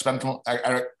various experimental,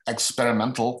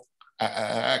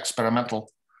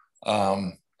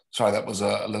 sorry, that was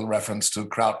a little reference to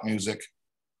Kraut music.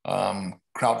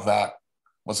 Krautwerk,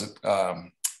 was it, what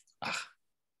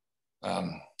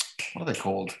are they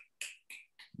called?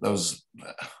 Those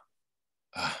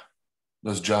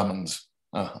Germans,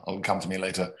 it'll come to me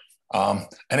later.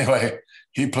 Anyway,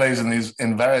 he plays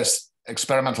in various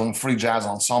experimental and free jazz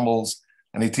ensembles,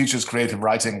 and he teaches creative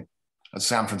writing at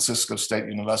San Francisco State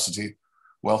University.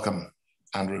 Welcome,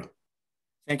 Andrew.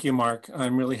 Thank you, Mark.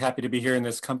 I'm really happy to be here in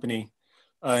this company.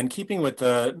 In keeping with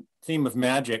the theme of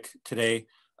magic today,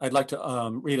 I'd like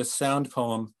to read a sound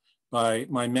poem by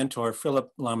my mentor,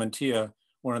 Philip Lamantia,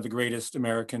 one of the greatest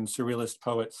American surrealist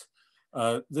poets.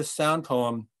 This sound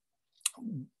poem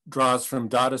draws from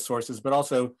Dada sources, but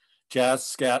also jazz,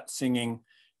 scat singing,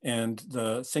 and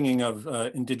the singing of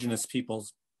indigenous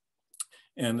peoples.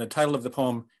 And the title of the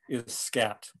poem is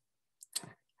Scat.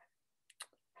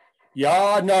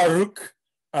 Ya naruk,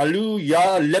 alu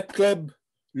ya lepkleb,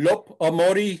 lop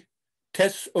amori,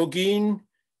 tes ogin,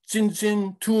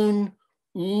 zinzin tun,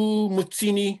 u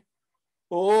mutsini,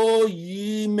 o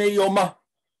yi meyoma,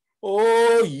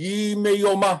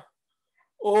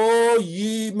 O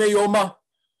ye meoma,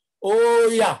 o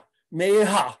ya,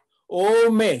 meha, o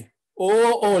me,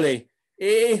 o ole,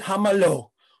 e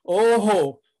hamalo, o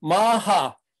ho,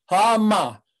 maha, ha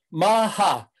ma,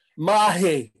 maha,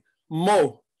 mahe,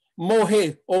 mo,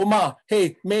 mohe, o ma,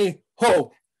 he, me,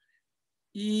 ho.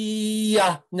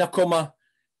 Ia nakoma,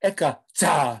 eka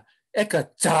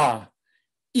ta,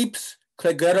 ips,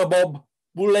 klegerabob,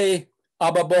 bule,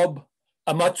 ababob,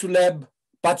 amatsuleb,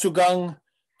 batsugang,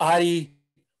 ari,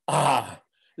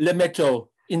 lemeto,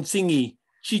 insingi,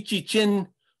 chichichin,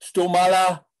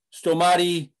 stomala,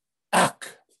 stomari,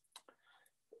 ak.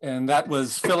 And that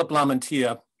was Philip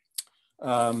Lamantia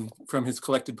from his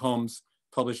collected poems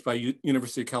published by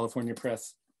University of California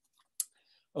Press.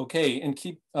 Okay, and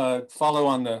follow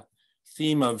on the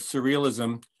theme of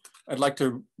surrealism. I'd like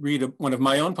to read one of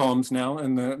my own poems now,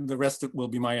 and the rest will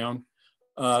be my own,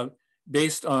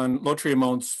 based on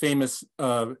Lautréamont's famous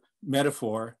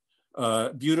metaphor,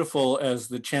 beautiful as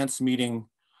the chance meeting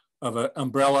of an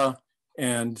umbrella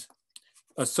and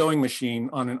a sewing machine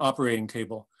on an operating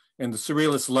table. And the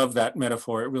surrealists love that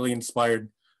metaphor. It really inspired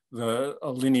a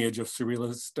lineage of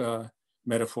surrealist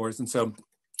metaphors. And so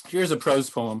here's a prose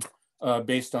poem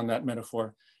based on that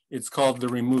metaphor. It's called The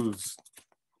Removes.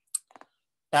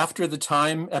 After the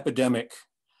time epidemic,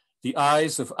 the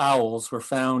eyes of owls were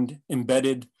found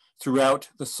embedded throughout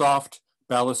the soft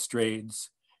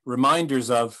balustrades, reminders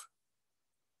of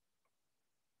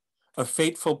a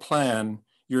fateful plan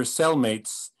your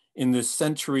cellmates in this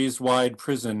centuries-wide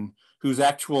prison, whose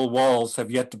actual walls have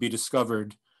yet to be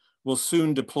discovered, will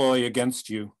soon deploy against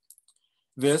you.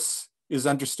 This is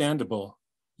understandable.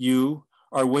 You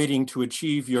are waiting to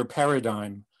achieve your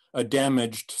paradigm, a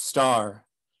damaged star.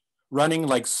 Running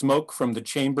like smoke from the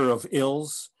chamber of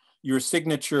ills, your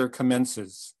signature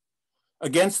commences.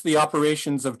 Against the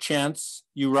operations of chance,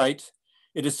 you write,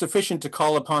 it is sufficient to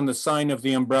call upon the sign of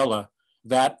the umbrella,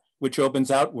 that which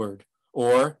opens outward,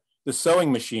 or the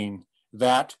sewing machine,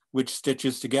 that which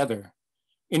stitches together.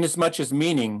 Inasmuch as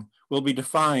meaning will be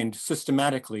defined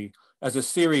systematically as a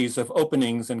series of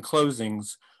openings and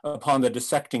closings upon the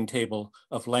dissecting table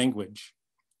of language.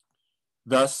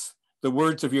 Thus, the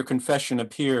words of your confession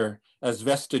appear as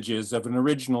vestiges of an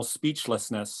original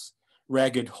speechlessness,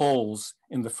 ragged holes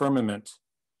in the firmament.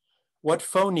 What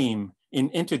phoneme in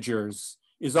integers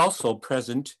is also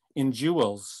present in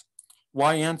jewels?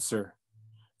 Why answer?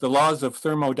 The laws of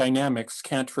thermodynamics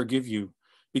can't forgive you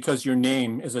because your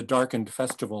name is a darkened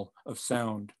festival of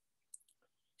sound.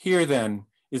 Here then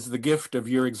is the gift of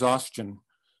your exhaustion,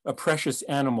 a precious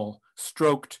animal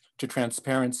stroked to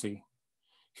transparency.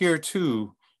 Here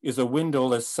too is a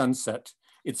windowless sunset,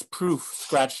 its proof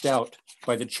scratched out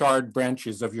by the charred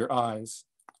branches of your eyes.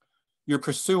 Your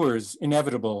pursuers,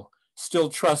 inevitable, still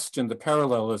trust in the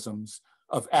parallelisms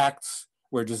of acts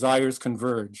where desires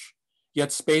converge,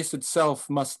 yet space itself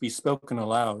must be spoken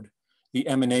aloud, the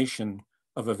emanation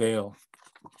of a veil.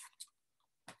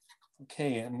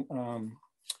 Okay, and I'm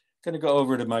going to go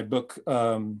over to my book,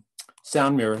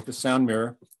 Sound Mirror, The Sound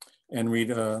Mirror, and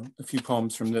read a few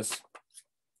poems from this.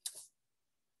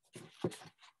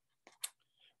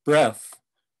 Breath,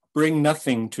 bring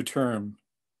nothing to term.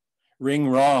 Ring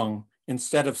wrong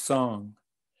instead of song.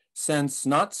 Sense,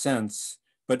 not sense,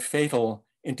 but fatal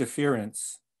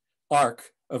interference.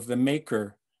 Arc of the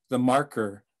maker, the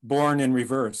marker, born in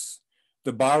reverse.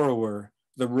 The borrower,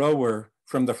 the rower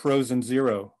from the frozen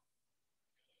zero.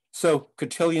 So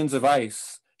cotillions of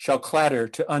ice shall clatter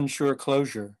to unsure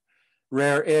closure.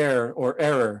 Rare air or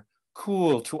error,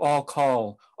 cool to all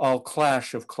call, all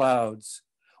clash of clouds.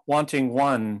 Wanting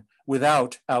one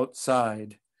without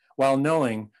outside, while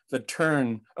knowing the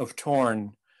turn of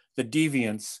torn, the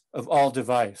deviance of all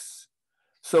device.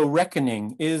 So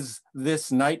reckoning is this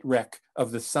night wreck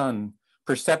of the sun,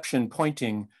 perception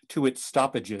pointing to its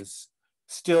stoppages,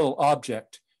 still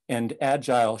object and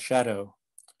agile shadow.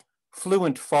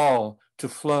 Fluent fall to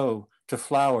flow to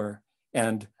flower,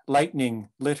 and lightning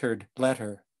littered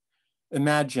letter.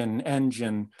 Imagine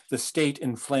engine, the state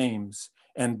in flames,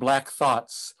 and black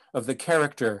thoughts of the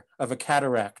character of a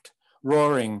cataract,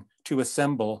 roaring to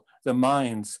assemble the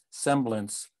mind's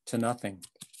semblance to nothing.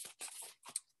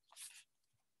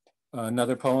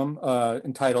 Another poem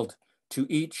entitled, To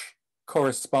Each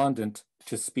Correspondent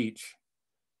to Speech.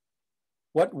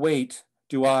 What wait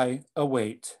do I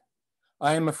await?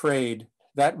 I am afraid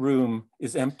that room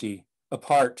is empty,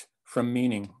 apart from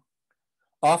meaning.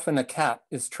 Often a cat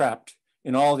is trapped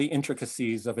in all the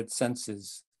intricacies of its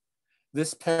senses.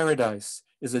 This paradise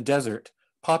is a desert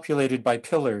populated by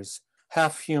pillars,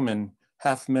 half human,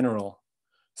 half mineral.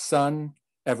 Sun,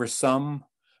 ever some,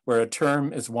 where a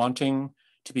term is wanting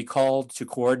to be called to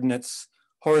coordinates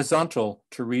horizontal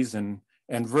to reason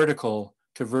and vertical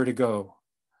to vertigo.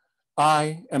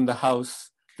 I am the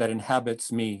house that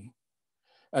inhabits me.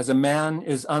 As a man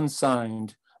is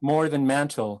unsigned, more than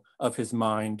mantle of his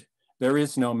mind, there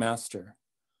is no master.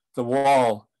 The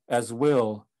wall, as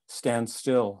will, stands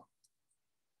still.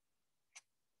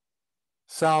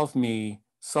 Solve me,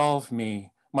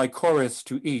 my chorus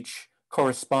to each,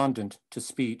 correspondent to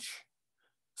speech.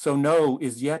 So no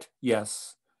is yet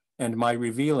yes, and my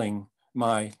revealing,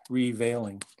 my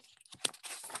reveiling.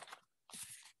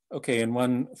 Okay, and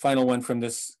one final one from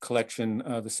this collection,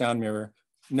 The Sound Mirror.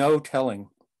 No telling.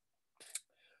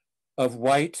 Of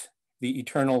white, the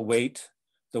eternal weight,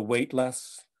 the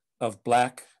weightless, of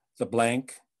black, the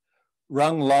blank,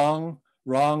 rung long,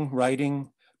 wrong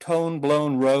writing, tone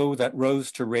blown row that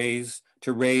rose to raise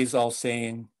all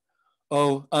saying,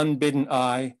 oh, unbidden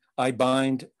I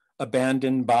bind,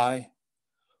 abandoned by,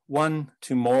 one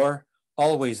to more,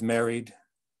 always married,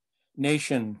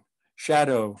 nation,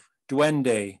 shadow,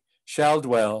 duende, shall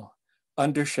dwell,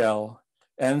 undershell,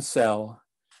 and cell,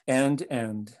 and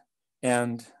end,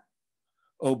 and,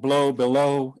 oh, blow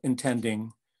below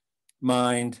intending,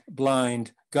 mind,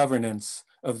 blind, governance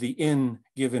of the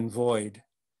in-given void,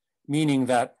 meaning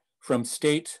that from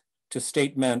state to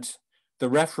statement, the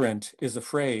referent is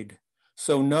afraid,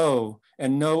 so no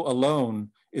and no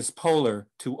alone is polar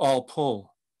to all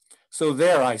pull. So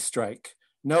there I strike,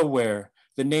 nowhere,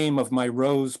 the name of my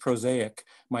rose prosaic,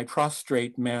 my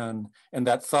prostrate man, and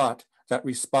that thought that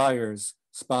respires,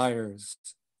 spires.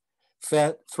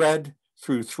 Thread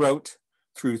through throat,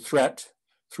 through threat,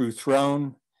 through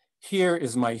throne, here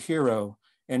is my hero,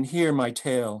 and here my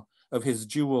tale of his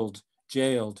jeweled,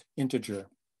 jailed integer.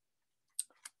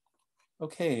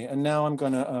 Okay, and now I'm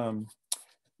gonna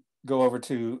go over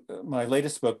to my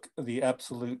latest book, The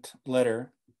Absolute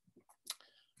Letter,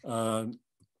 and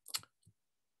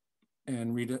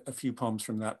read a few poems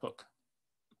from that book.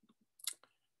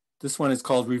 This one is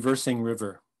called Reversing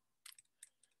River.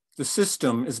 The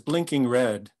system is blinking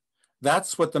red.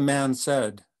 That's what the man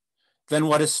said. Then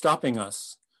what is stopping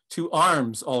us? To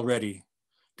arms already.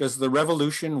 Does the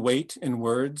revolution wait in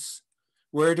words?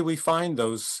 Where do we find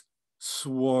those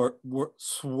swords?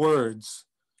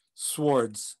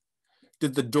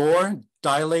 Did the door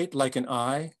dilate like an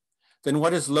eye? Then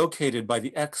what is located by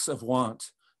the X of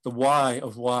want, the Y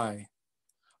of why?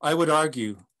 I would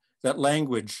argue that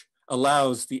language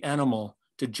allows the animal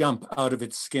to jump out of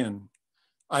its skin.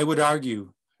 I would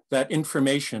argue that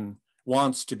information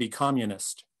wants to be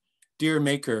communist. Dear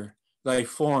maker, thy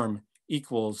form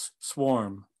equals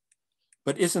swarm.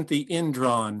 But isn't the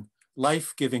indrawn,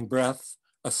 life-giving breath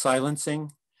a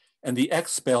silencing, and the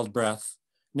expelled breath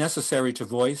necessary to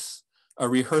voice, a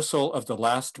rehearsal of the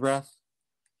last breath?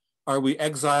 Are we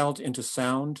exiled into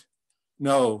sound?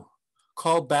 No,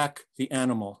 call back the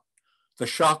animal. The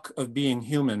shock of being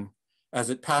human as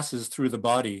it passes through the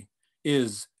body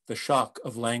is the shock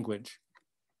of language.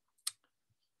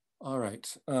 All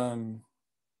right,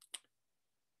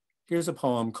 here's a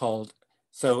poem called,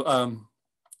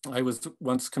 I was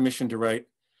once commissioned to write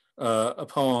a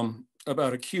poem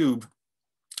about a cube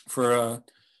for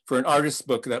an artist's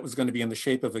book that was going to be in the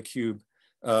shape of a cube.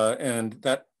 And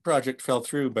that project fell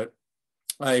through, but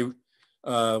I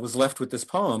was left with this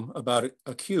poem about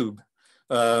a cube.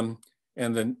 And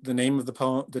the name of the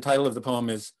poem, the title of the poem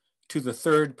is To the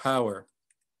Third Power.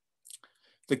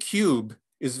 The cube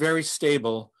is very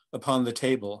stable upon the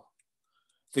table.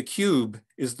 The cube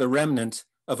is the remnant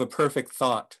of a perfect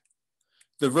thought.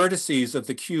 The vertices of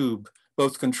the cube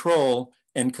both control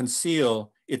and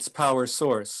conceal its power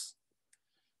source.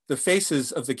 The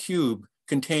faces of the cube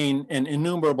contain an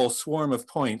innumerable swarm of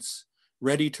points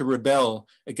ready to rebel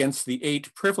against the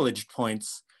 8 privileged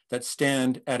points that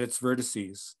stand at its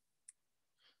vertices.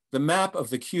 The map of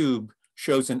the cube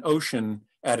shows an ocean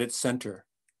at its center.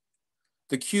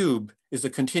 The cube is a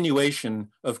continuation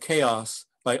of chaos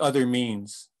by other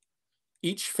means.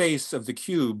 Each face of the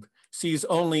cube sees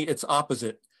only its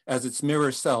opposite as its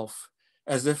mirror self,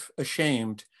 as if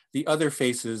ashamed, the other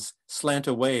faces slant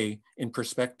away in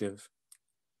perspective.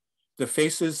 The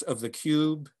faces of the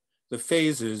cube, the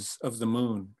phases of the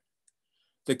moon.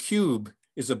 The cube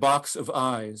is a box of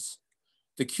eyes.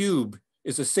 The cube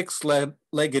is a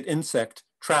 6-legged insect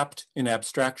trapped in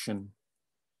abstraction.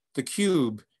 The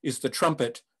cube is the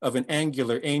trumpet of an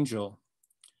angular angel.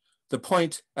 The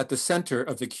point at the center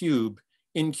of the cube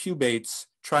incubates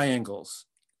triangles.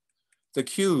 The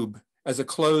cube, as a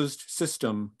closed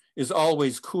system, is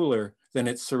always cooler than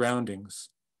its surroundings.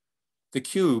 The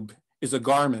cube is a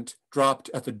garment dropped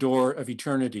at the door of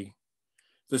eternity.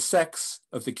 The sex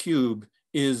of the cube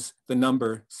is the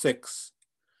number 6.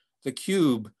 The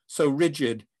cube, so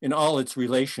rigid in all its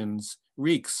relations,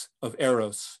 reeks of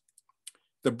eros.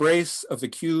 The brace of the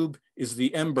cube is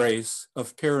the embrace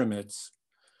of pyramids.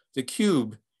 The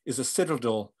cube is a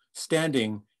citadel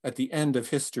standing at the end of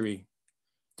history.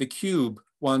 The cube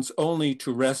wants only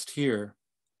to rest here.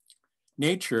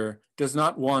 Nature does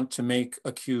not want to make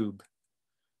a cube.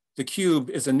 The cube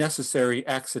is a necessary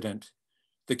accident.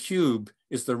 The cube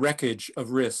is the wreckage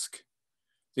of risk.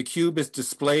 The cube is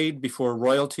displayed before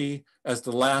royalty as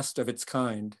the last of its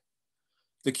kind.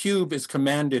 The cube is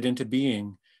commanded into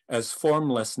being as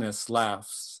formlessness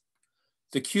laughs.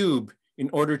 The cube, in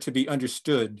order to be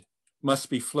understood, must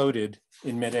be floated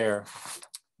in midair,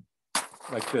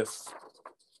 like this.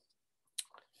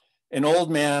 An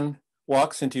old man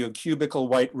walks into a cubical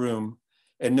white room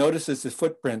and notices his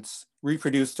footprints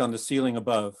reproduced on the ceiling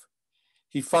above.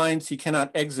 He finds he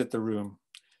cannot exit the room.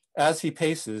 As he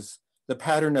paces, the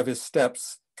pattern of his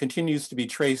steps continues to be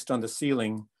traced on the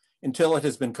ceiling until it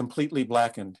has been completely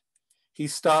blackened. He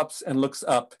stops and looks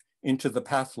up into the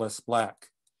pathless black.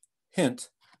 Hint,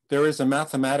 there is a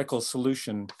mathematical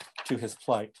solution to his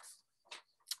plight.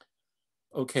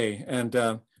 Okay, and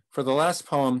for the last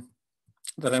poem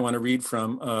that I want to read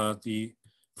from the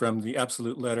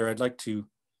Absolute Letter, I'd like to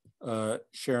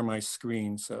share my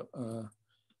screen. So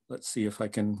let's see if I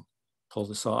can pull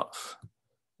this off.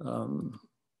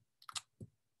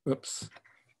 Oops.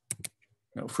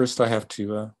 No, first I have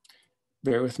to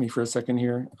bear with me for a second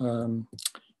here.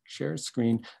 Share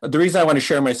screen. The reason I want to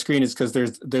share my screen is because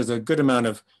there's a good amount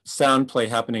of sound play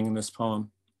happening in this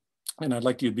poem, and I'd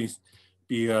like you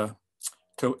to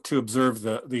observe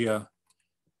the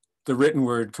written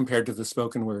word compared to the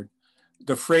spoken word.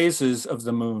 The phrases of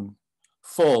the moon: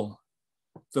 full,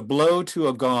 the blow to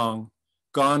a gong,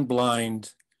 gone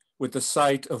blind, with the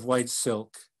sight of white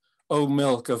silk, O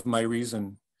milk of my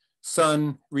reason,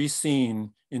 sun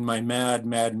re-seen in my mad,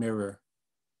 mad mirror.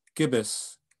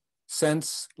 Gibbous,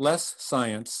 sense less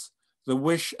science, the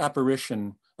wish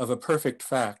apparition of a perfect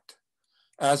fact,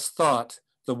 as thought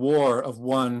the war of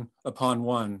one upon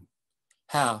one.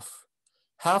 Half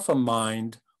a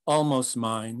mind, almost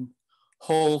mine,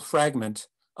 whole fragment,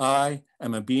 I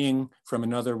am a being from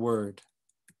another word.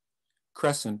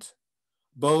 Crescent,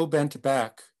 bow bent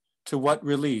back, to what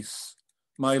release?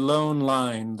 My lone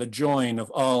line, the join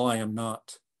of all I am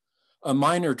not. A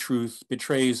minor truth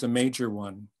betrays a major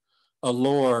one, a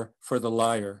lore for the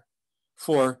liar.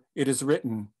 For it is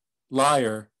written,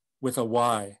 liar with a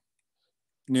Y.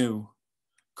 New,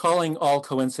 calling all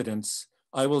coincidence,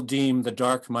 I will deem the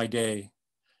dark my day.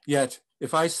 Yet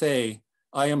if I say,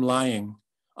 I am lying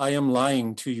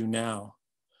to you now.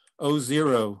 O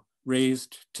zero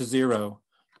raised to zero,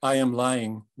 I am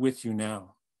lying with you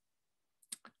now.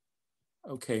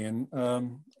 Okay, and I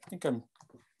think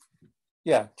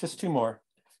just two more.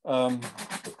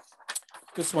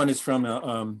 This one is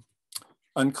from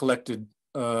uncollected.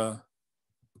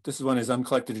 This one is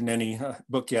uncollected in any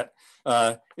book yet.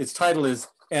 Its title is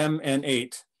M and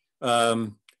 8.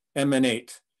 M and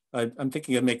 8. I'm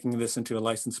thinking of making this into a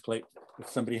license plate if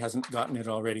somebody hasn't gotten it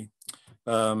already.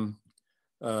 M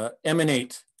and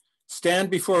 8.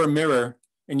 Stand before a mirror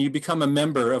and you become a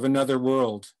member of another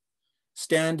world.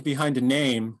 Stand behind a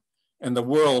name and the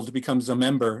world becomes a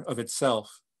member of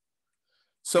itself.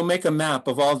 So make a map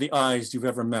of all the eyes you've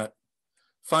ever met.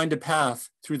 Find a path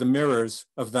through the mirrors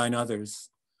of thine others.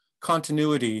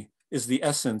 Continuity is the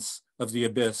essence of the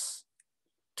abyss.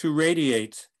 To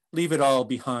radiate, leave it all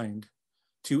behind.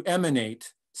 To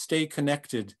emanate, stay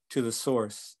connected to the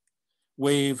source.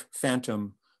 Wave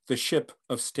phantom, the ship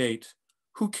of state.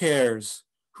 Who cares?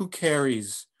 Who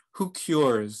carries? Who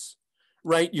cures?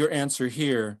 Write your answer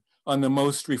here on the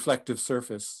most reflective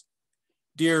surface.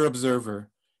 Dear observer,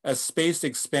 as space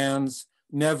expands,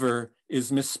 never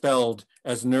is misspelled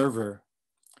as nerver.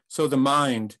 So the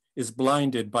mind is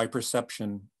blinded by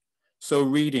perception. So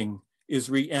reading is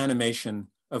reanimation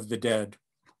of the dead.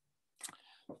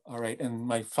 All right, and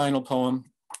my final poem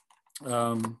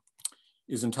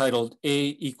is entitled A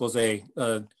equals A,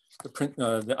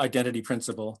 the identity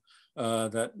principle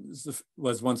that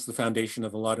was once the foundation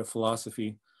of a lot of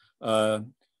philosophy. A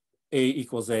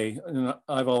equals A, and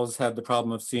I've always had the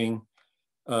problem of seeing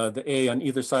the A on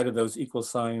either side of those equal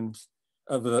signs,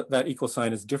 that equal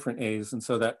sign is different A's, and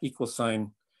so that equal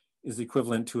sign is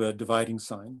equivalent to a dividing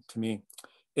sign to me.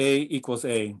 A equals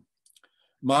A.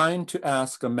 Mine to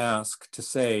ask a mask to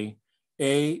say,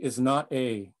 A is not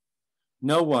A.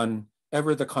 No one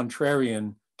ever the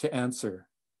contrarian to answer.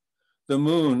 The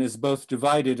moon is both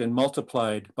divided and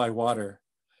multiplied by water,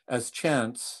 as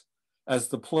chance, as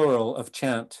the plural of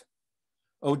chant.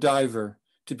 O diver,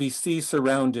 to be sea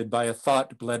surrounded by a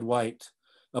thought bled white,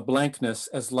 a blankness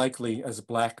as likely as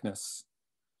blackness.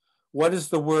 What is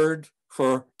the word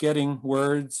for getting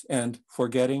words and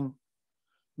forgetting?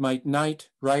 Might night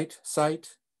right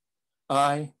sight?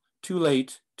 I, too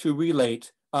late to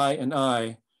relate, I and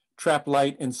I, trap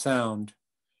light and sound,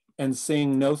 and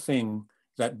sing no thing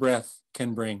that breath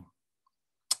can bring.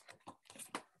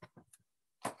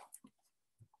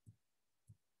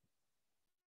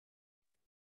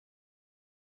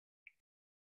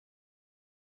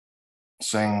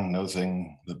 Sing no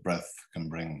thing that breath can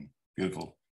bring.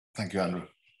 Beautiful. Thank you, Andrew.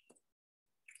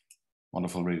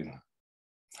 Wonderful reading.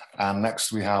 And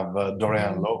next we have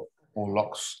Dorianne Laux, or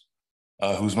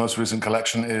Laux, whose most recent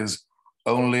collection is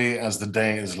Only as the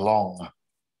Day is Long,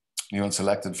 new and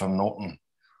selected from Norton.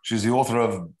 She's the author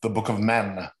of The Book of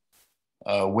Men,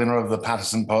 winner of the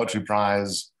Patterson Poetry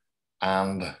Prize,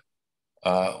 and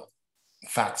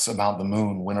Facts About the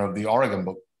Moon, winner of the Oregon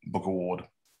Book Award.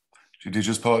 She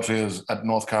teaches poetry at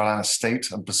North Carolina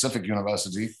State and Pacific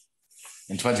University.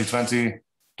 In 2020,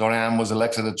 Dorianne was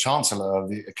elected a chancellor of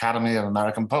the Academy of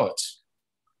American Poets.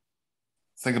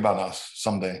 Think about us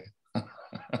someday.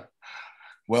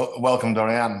 Well, welcome,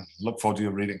 Dorianne. Look forward to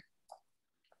your reading.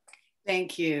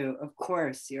 Thank you. Of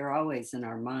course, you're always in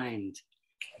our mind.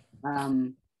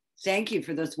 Thank you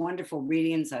for those wonderful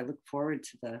readings. I look forward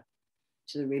to the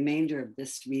remainder of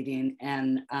this reading.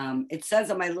 And it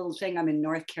says on my little thing, I'm in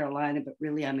North Carolina, but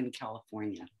really I'm in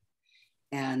California.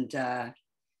 And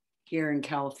here in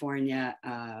California,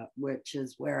 which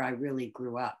is where I really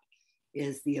grew up,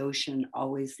 is the ocean,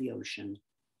 always the ocean.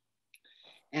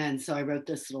 And so I wrote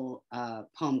this little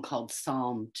poem called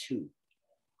Psalm 2.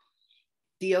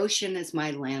 The ocean is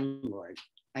my landlord,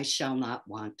 I shall not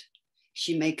want.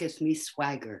 She maketh me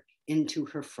swagger into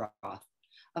her froth,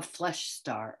 a flesh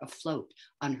star afloat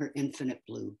on her infinite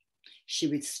blue. She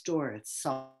restoreth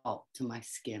salt to my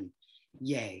skin,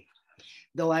 yea.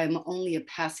 Though I am only a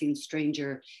passing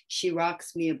stranger, she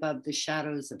rocks me above the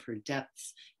shadows of her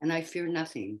depths, and I fear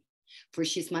nothing, for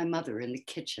she's my mother in the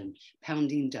kitchen,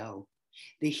 pounding dough.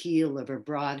 The heel of her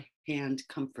broad hand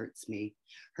comforts me.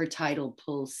 Her tidal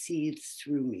pull seethes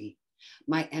through me.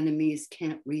 My enemies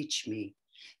can't reach me.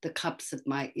 The cups of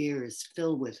my ears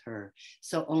fill with her,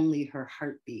 so only her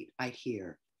heartbeat I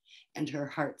hear, and her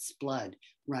heart's blood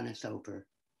runneth over.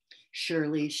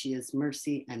 Surely she is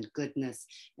mercy and goodness,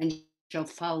 and shall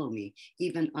follow me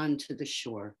even unto the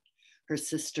shore. Her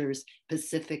sisters,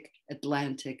 Pacific,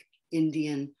 Atlantic,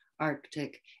 Indian,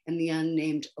 Arctic, and the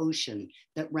unnamed ocean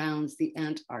that rounds the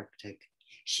Antarctic.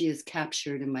 She is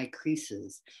captured in my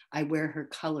creases. I wear her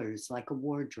colors like a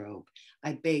wardrobe.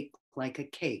 I bake like a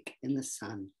cake in the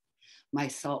sun. My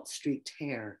salt-streaked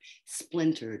hair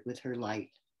splintered with her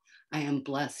light. I am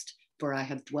blessed, for I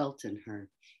have dwelt in her,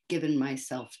 given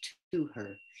myself to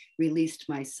her, released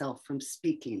myself from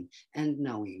speaking and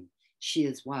knowing. She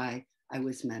is why I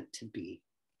was meant to be.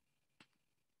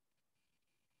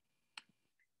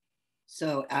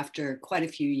 So after quite a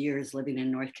few years living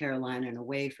in North Carolina and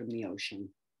away from the ocean,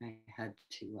 I had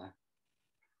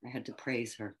to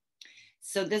praise her.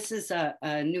 So this is a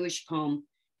newish poem,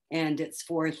 and it's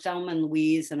for Thelma and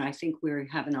Louise. And I think we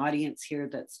have an audience here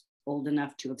that's old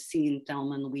enough to have seen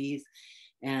Thelma and Louise.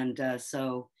 And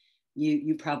so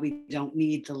you probably don't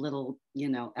need the little,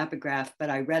 epigraph, but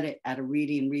I read it at a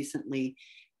reading recently.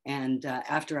 And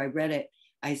after I read it,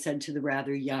 I said to the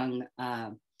rather young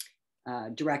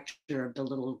director of the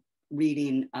little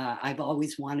reading, I've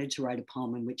always wanted to write a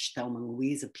poem in which Thelma and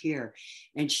Louise appear.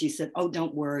 And she said, oh,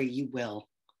 don't worry, you will.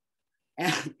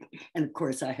 And of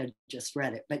course I had just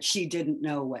read it, but she didn't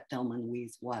know what Thelma and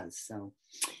Louise was.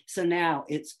 So now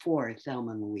it's for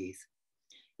Thelma and Louise.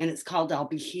 And it's called I'll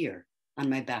Be Here on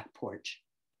My Back Porch.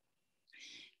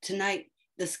 Tonight,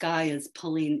 the sky is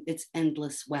pulling its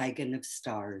endless wagon of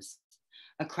stars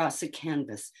across a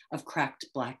canvas of cracked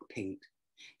black paint.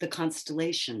 The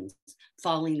constellations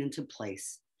falling into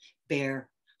place, Bear,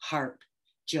 Harp,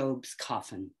 Job's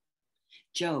coffin.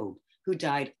 Job, who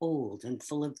died old and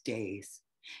full of days.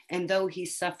 And though he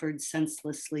suffered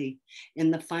senselessly, in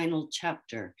the final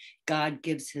chapter, God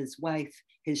gives his wife,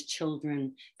 his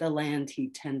children, the land he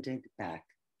tended back.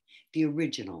 The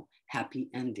original happy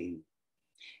ending.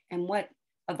 And what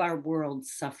of our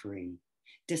world's suffering,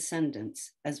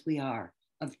 descendants as we are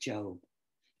of Job?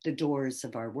 The doors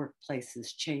of our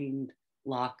workplaces chained,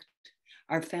 locked,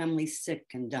 our families sick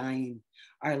and dying,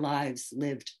 our lives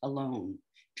lived alone,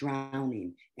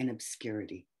 drowning in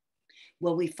obscurity.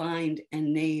 Will we find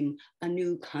and name a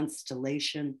new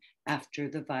constellation after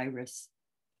the virus,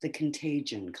 the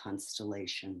contagion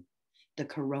constellation, the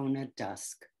corona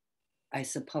dusk? I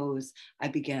suppose I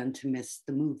began to miss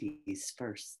the movies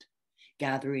first,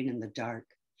 gathering in the dark,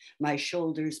 my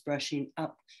shoulders brushing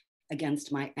up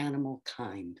against my animal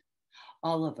kind,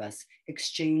 all of us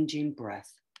exchanging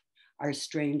breath, our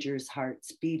strangers'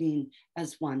 hearts beating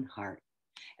as one heart,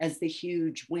 as the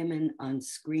huge women on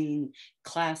screen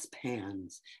clasp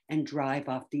hands and drive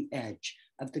off the edge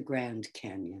of the Grand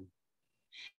Canyon.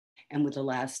 And with a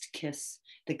last kiss,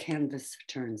 the canvas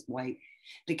turns white,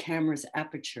 the camera's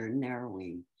aperture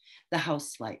narrowing, the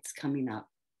house lights coming up,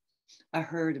 a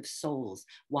herd of souls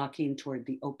walking toward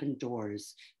the open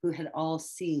doors who had all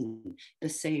seen the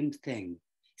same thing,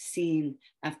 scene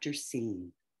after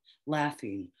scene,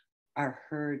 laughing our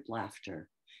herd laughter,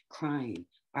 crying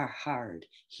our hard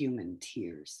human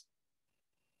tears.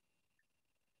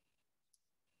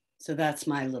 So that's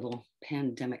my little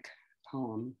pandemic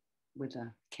poem with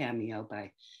a cameo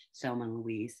by Thelma and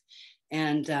Louise.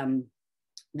 And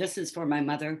this is for my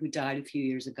mother who died a few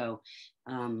years ago.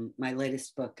 My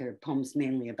latest book are poems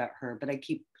mainly about her, but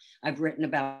I've written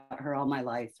about her all my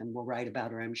life and will write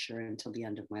about her, I'm sure, until the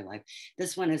end of my life.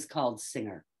 This one is called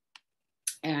Singer.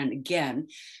 And again,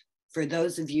 for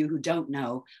those of you who don't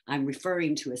know, I'm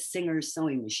referring to a Singer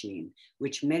sewing machine,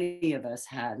 which many of us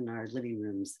had in our living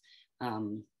rooms,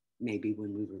 maybe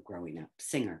when we were growing up.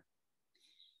 Singer.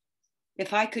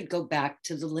 If I could go back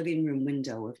to the living room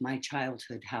window of my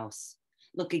childhood house,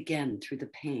 look again through the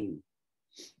pane,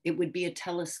 it would be a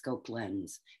telescope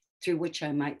lens through which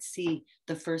I might see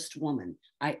the first woman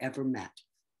I ever met,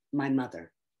 my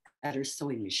mother, at her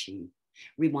sewing machine,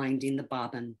 rewinding the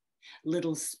bobbin,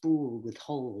 little spool with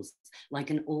holes like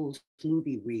an old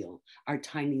movie reel our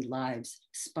tiny lives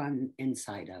spun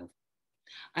inside of.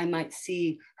 I might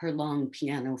see her long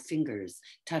piano fingers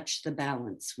touch the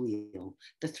balance wheel,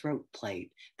 the throat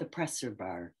plate, the presser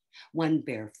bar, one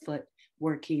bare foot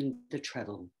working the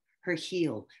treadle, her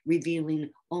heel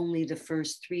revealing only the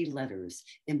first 3 letters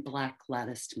in black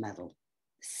latticed metal,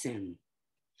 sin.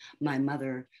 My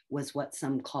mother was what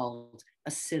some called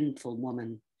a sinful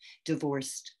woman,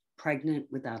 divorced, pregnant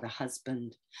without a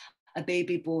husband, a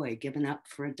baby boy given up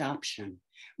for adoption,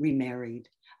 remarried,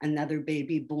 another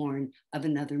baby born of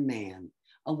another man,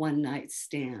 a one-night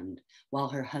stand while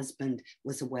her husband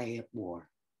was away at war.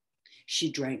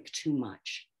 She drank too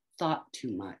much, thought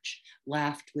too much,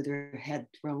 laughed with her head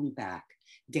thrown back,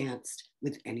 danced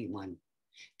with anyone.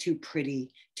 Too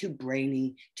pretty, too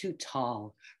brainy, too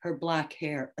tall, her black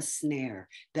hair a snare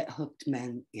that hooked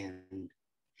men in.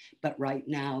 But right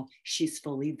now, she's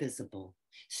fully visible,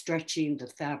 stretching the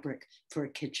fabric for a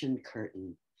kitchen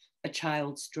curtain, a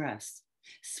child's dress,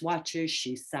 swatches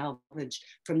she salvaged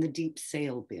from the deep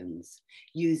sale bins,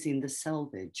 using the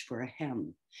selvage for a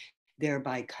hem,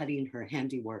 thereby cutting her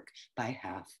handiwork by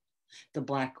half. The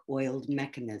black oiled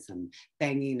mechanism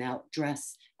banging out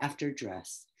dress after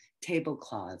dress,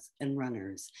 tablecloths and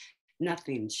runners,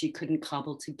 nothing she couldn't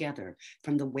cobble together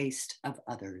from the waste of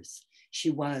others. She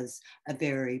was a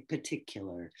very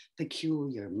particular,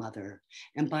 peculiar mother,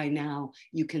 and by now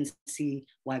you can see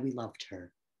why we loved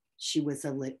her. She was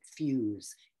a lit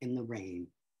fuse in the rain.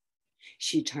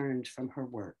 She turned from her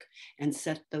work and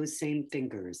set those same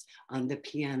fingers on the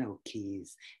piano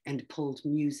keys and pulled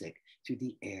music through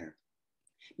the air.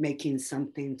 Making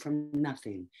something from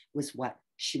nothing was what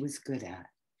she was good at.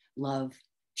 Love,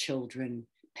 children,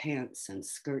 pants and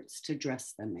skirts to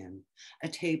dress them in, a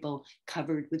table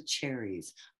covered with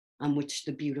cherries on which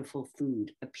the beautiful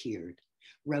food appeared,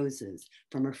 roses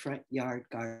from her front yard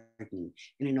garden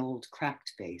in an old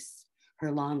cracked vase,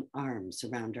 her long arms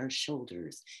around our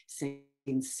shoulders saying,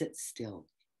 sit still,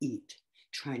 eat,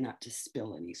 try not to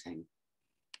spill anything.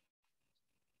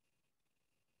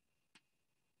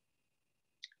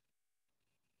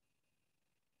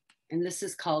 And this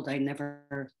is called I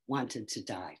Never Wanted to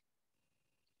Die.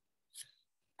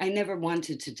 I never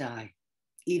wanted to die,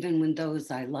 even when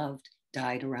those I loved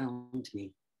died around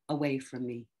me, away from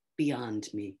me, beyond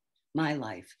me. My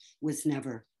life was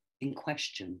never in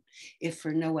question, if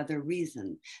for no other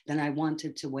reason than I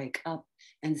wanted to wake up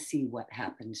and see what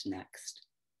happened next.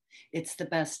 It's the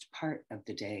best part of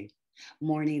the day.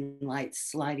 Morning lights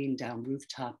sliding down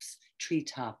rooftops,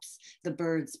 treetops, the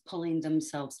birds pulling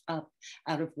themselves up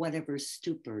out of whatever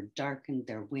stupor darkened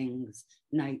their wings,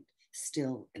 night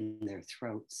still in their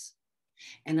throats.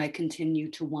 And I continue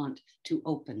to want to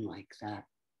open like that,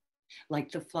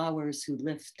 like the flowers who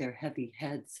lift their heavy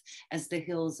heads as the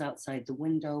hills outside the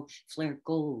window flare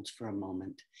gold for a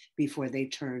moment before they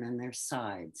turn on their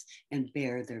sides and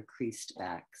bare their creased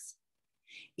backs.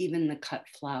 Even the cut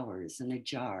flowers in a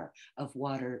jar of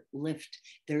water lift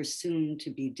their soon to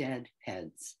be dead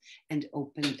heads and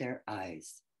open their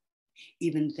eyes.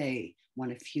 Even they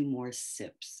want a few more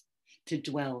sips to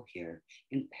dwell here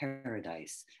in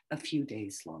paradise a few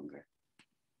days longer.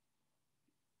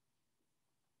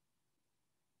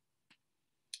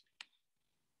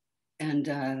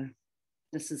 And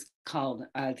this is called,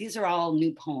 these are all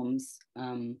new poems.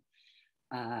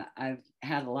 I've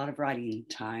had a lot of writing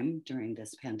time during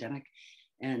this pandemic.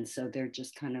 And so they're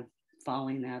just kind of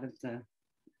falling out of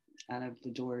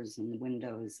the doors and the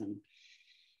windows, and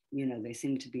you know, they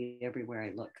seem to be everywhere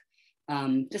I look.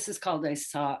 This is called I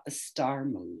Saw a Star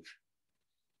Move.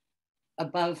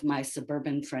 Above my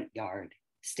suburban front yard,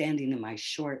 standing in my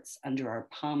shorts under our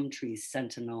palm tree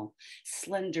sentinel,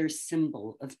 slender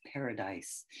symbol of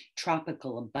paradise,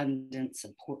 tropical abundance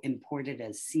imported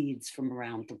as seeds from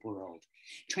around the world,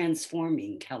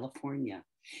 transforming California,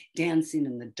 dancing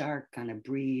in the dark on a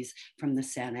breeze from the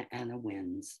Santa Ana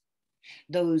winds.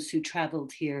 Those who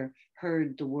traveled here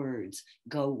heard the words,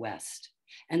 "Go west,"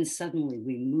 and suddenly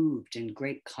we moved in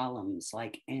great columns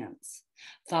like ants,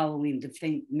 following the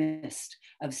faint mist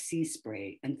of sea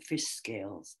spray and fish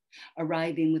scales,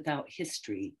 arriving without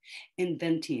history,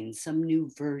 inventing some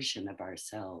new version of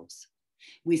ourselves.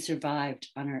 We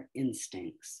survived on our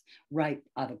instincts, ripe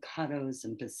avocados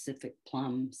and Pacific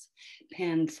plums,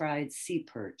 pan-fried sea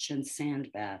perch and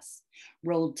sand bass,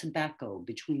 rolled tobacco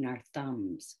between our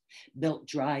thumbs, built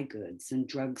dry goods and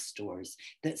drugstores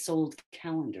that sold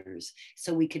calendars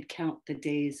so we could count the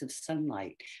days of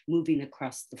sunlight moving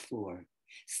across the floor,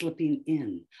 slipping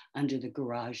in under the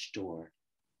garage door.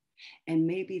 And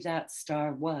maybe that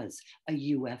star was a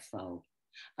UFO,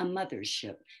 a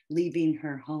mothership leaving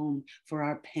her home for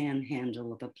our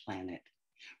panhandle of a planet,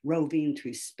 roving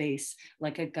through space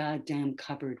like a goddamn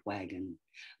covered wagon,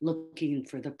 looking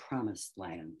for the promised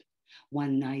land.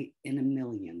 One night in a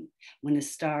million, when a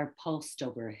star pulsed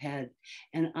overhead,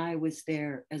 and I was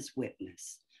there as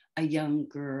witness, a young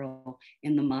girl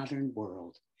in the modern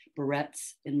world,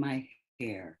 barrettes in my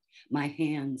hair, my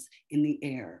hands in the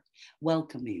air,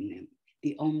 welcoming them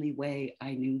the only way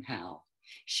I knew how,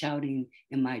 shouting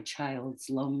in my child's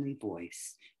lonely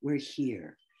voice, "We're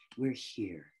here, we're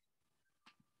here."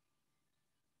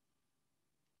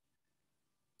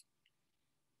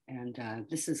 And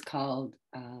this is called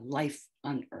Life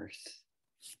on Earth.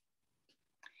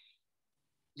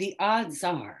 The odds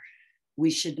are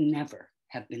we should never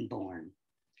have been born,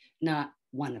 not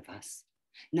one of us,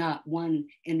 not 1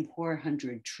 in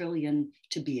 400 trillion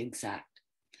to be exact.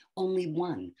 Only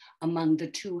one among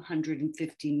the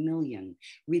 250 million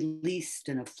released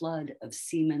in a flood of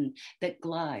semen that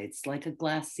glides like a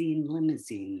glassine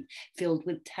limousine filled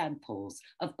with tadpoles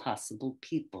of possible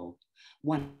people,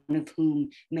 one of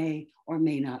whom may or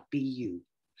may not be you,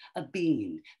 a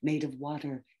being made of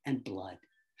water and blood,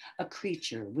 a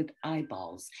creature with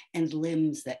eyeballs and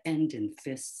limbs that end in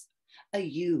fists, a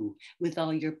you with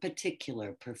all your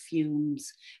particular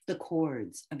perfumes, the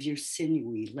chords of your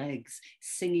sinewy legs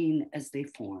singing as they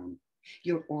form,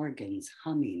 your organs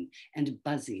humming and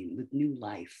buzzing with new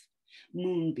life,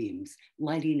 moonbeams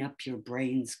lighting up your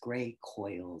brain's gray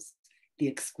coils, the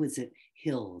exquisite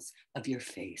hills of your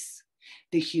face,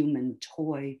 the human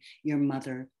toy your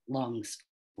mother longs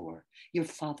for, your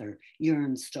father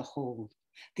yearns to hold,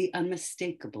 the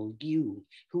unmistakable you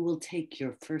who will take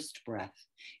your first breath,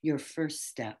 your first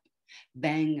step,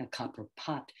 bang a copper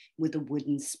pot with a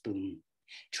wooden spoon,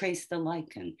 trace the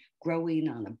lichen growing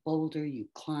on a boulder you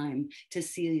climb to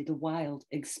see the wild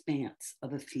expanse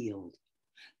of a field,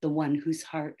 the one whose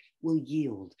heart will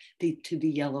yield to the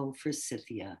yellow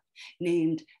forsythia,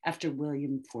 named after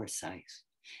William Forsythe.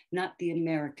 Not the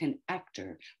American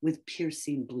actor with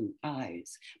piercing blue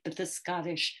eyes, but the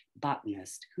Scottish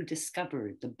botanist who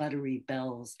discovered the buttery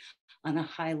bells on a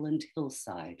highland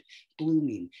hillside,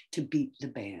 blooming to beat the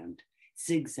band,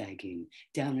 zigzagging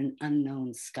down an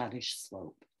unknown Scottish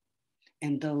slope.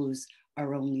 And those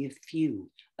are only a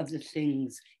few of the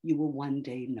things you will one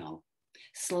day know,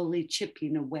 slowly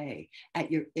chipping away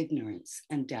at your ignorance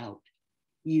and doubt.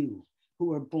 You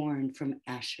who are born from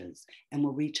ashes and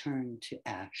will return to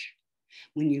ash.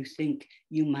 When you think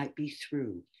you might be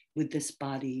through with this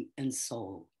body and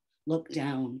soul, look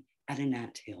down at an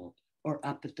anthill or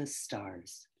up at the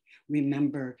stars.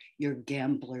 Remember your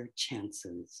gambler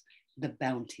chances, the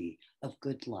bounty of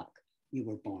good luck you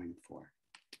were born for.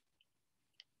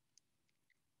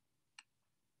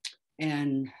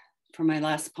 And for my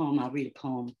last poem, I'll read a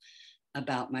poem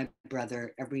about my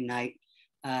brother. Every night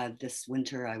this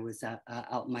winter, I was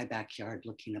out in my backyard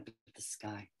looking up at the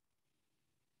sky.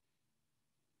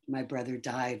 My brother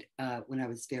died when I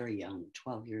was very young,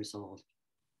 12 years old,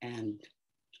 and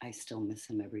I still miss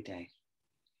him every day.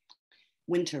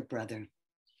 Winter brother.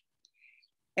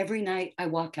 Every night I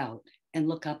walk out and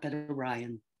look up at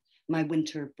Orion, my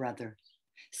winter brother,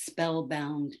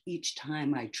 spellbound each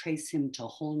time I trace him to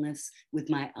wholeness with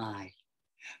my eye.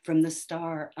 From the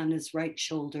star on his right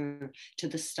shoulder to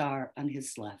the star on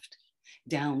his left,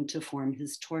 down to form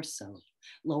his torso,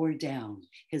 lower down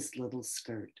his little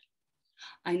skirt.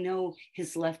 I know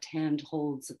his left hand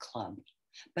holds a club,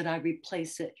 but I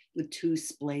replace it with 2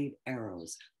 splayed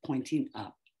arrows pointing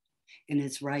up. In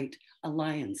his right, a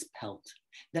lion's pelt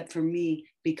that for me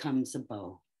becomes a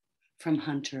bow, from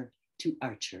hunter to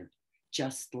archer,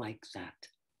 just like that.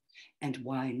 And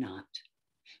why not?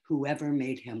 Whoever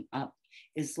made him up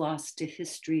is lost to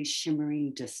history's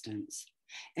shimmering distance.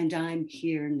 And I'm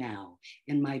here now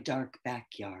in my dark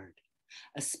backyard,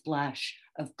 a splash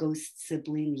of ghost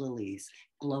sibling lilies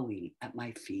glowing at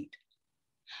my feet.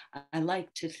 I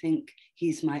like to think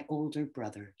he's my older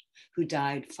brother who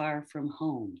died far from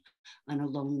home on a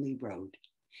lonely road,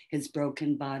 his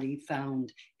broken body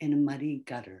found in a muddy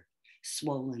gutter,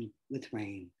 swollen with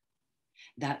rain.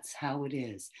 That's how it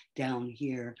is down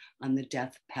here on the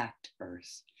death-packed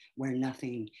earth, where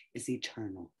nothing is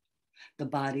eternal. The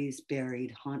bodies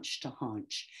buried haunch to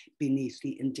haunch beneath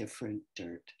the indifferent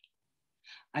dirt.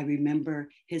 I remember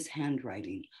his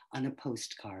handwriting on a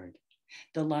postcard,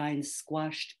 the lines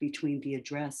squashed between the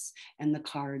address and the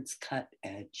card's cut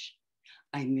edge.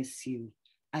 I miss you.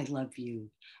 I love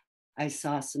you. I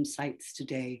saw some sights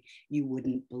today you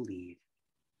wouldn't believe.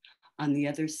 On the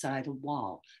other side, a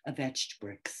wall of etched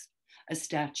bricks, a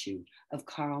statue of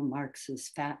Karl Marx's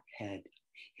fat head,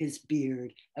 his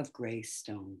beard of gray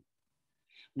stone.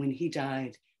 When he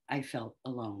died, I felt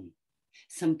alone.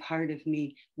 Some part of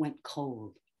me went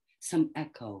cold, some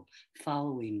echo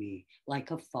following me like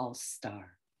a false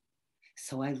star.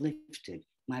 So I lifted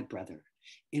my brother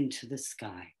into the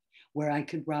sky, where I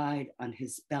could ride on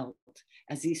his belt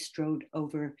as he strode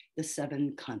over the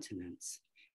 7 continents,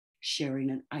 sharing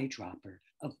an eyedropper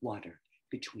of water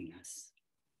between us.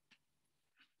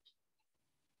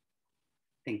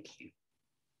 Thank you.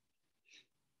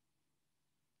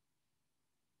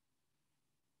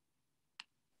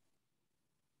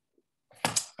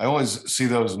 I always see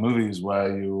those movies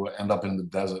where you end up in the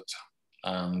desert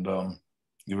and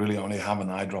you really only have an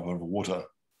eyedropper of water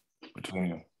between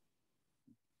you.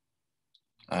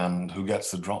 And who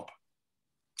gets the drop?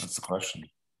 That's the question.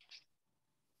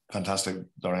 Fantastic,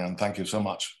 Dorianne. Thank you so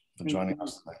much for joining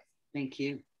us today. Thank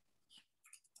you.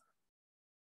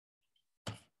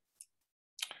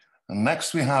 And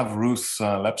next we have Ruth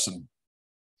Lepson,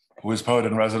 who is poet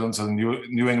in residence at the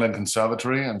New England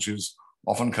Conservatory, and she's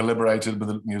often collaborated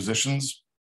with musicians.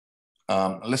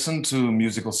 Listen to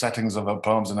musical settings of her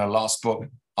poems in her last book,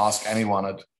 Ask Anyone,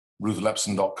 at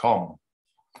ruthlepson.com.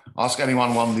 Ask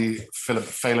Anyone won the Philip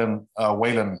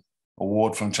Whalen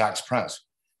Award from Chax Press.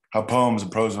 Her poems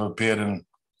and prose have appeared in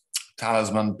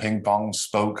Talisman, Ping Pong,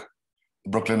 Spoke,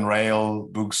 Brooklyn Rail,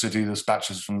 Boog City,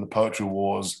 Dispatches from the Poetry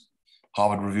Wars,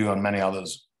 Harvard Review, and many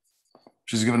others.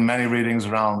 She's given many readings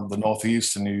around the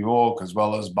Northeast and New York, as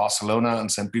well as Barcelona and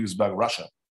St. Petersburg, Russia.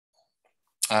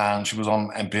 And she was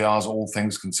on NPR's All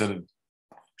Things Considered.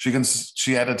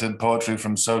 She edited poetry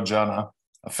from Sojourner,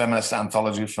 a feminist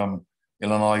anthology from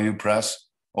Illinois U Press,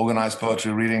 organized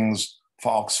poetry readings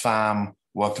for Oxfam,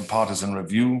 worked at Partisan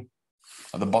Review,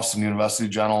 at the Boston University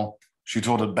Journal. She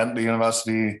taught at Bentley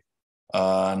University,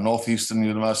 Northeastern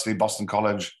University, Boston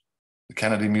College, the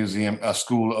Kennedy Museum,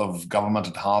 School of Government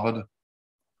at Harvard,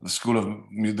 the School of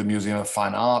the Museum of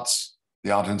Fine Arts,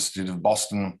 the Art Institute of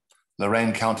Boston,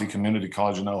 Lorain County Community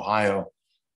College in Ohio,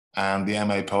 and the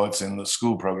MA Poets in the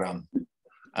School program.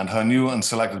 And her new and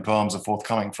selected poems are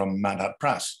forthcoming from Mad Hat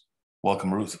Press.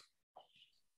 Welcome, Ruth.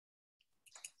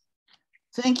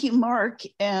 Thank you, Mark,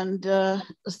 and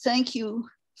thank you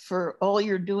for all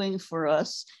you're doing for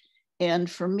us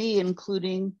and for me,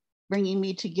 including bringing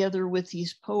me together with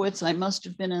these poets. I must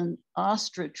have been an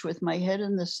ostrich with my head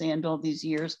in the sand all these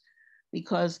years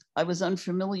because I was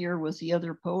unfamiliar with the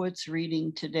other poets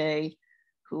reading today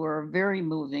who are very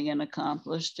moving and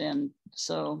accomplished. And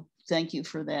so thank you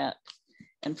for that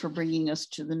and for bringing us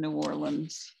to the New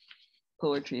Orleans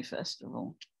Poetry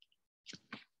Festival.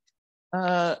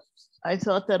 I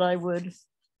thought that I would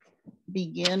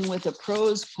begin with a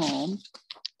prose poem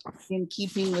in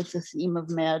keeping with the theme of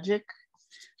magic.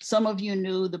 Some of you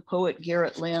knew the poet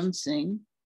Garrett Lansing,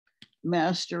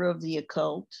 master of the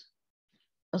occult,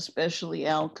 especially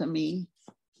alchemy,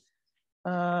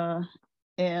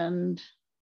 and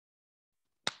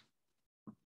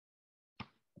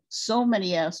so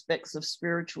many aspects of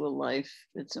spiritual life,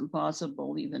 it's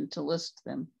impossible even to list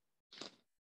them.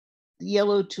 The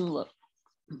Yellow Tulip.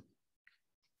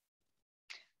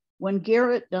 When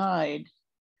Garrett died,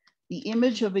 the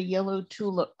image of a yellow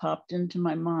tulip popped into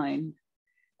my mind,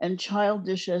 and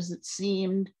childish as it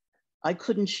seemed, I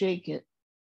couldn't shake it.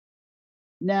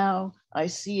 Now I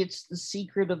see it's the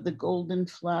secret of the golden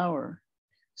flower,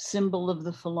 symbol of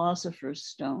the philosopher's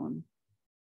stone.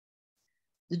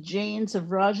 The Jains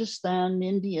of Rajasthan,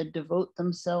 India, devote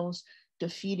themselves to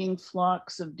feeding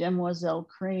flocks of demoiselle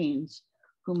cranes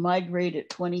who migrate at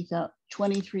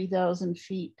 23,000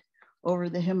 feet over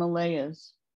the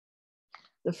Himalayas.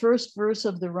 The first verse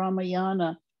of the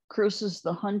Ramayana curses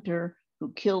the hunter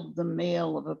who killed the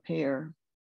male of a pair.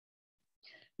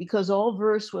 Because all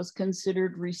verse was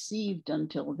considered received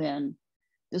until then,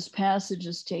 this passage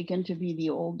is taken to be the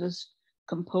oldest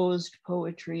composed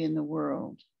poetry in the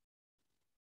world.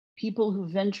 People who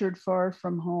ventured far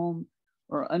from home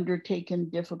or undertaken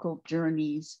difficult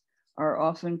journeys are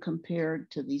often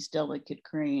compared to these delicate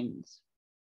cranes.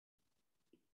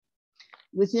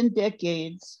 Within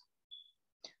decades,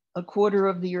 a quarter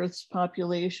of the Earth's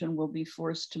population will be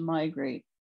forced to migrate.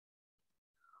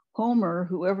 Homer,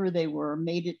 whoever they were,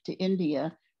 made it to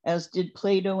India, as did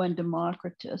Plato and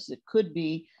Democritus. It could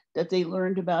be that they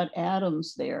learned about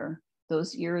atoms there,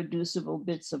 those irreducible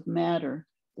bits of matter,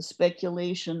 the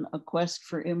speculation, a quest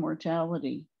for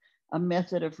immortality, a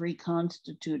method of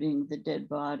reconstituting the dead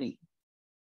body.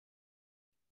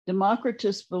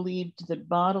 Democritus believed that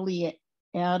bodily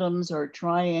atoms are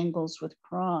triangles with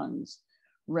prongs,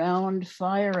 round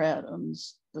fire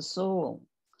atoms, the soul,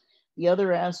 the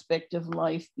other aspect of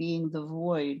life being the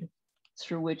void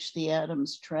through which the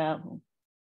atoms travel.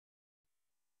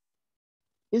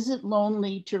 Is it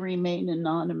lonely to remain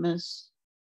anonymous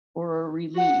or a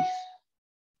relief,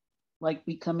 like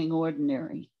becoming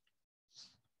ordinary?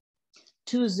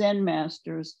 Two Zen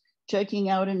masters checking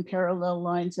out in parallel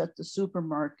lines at the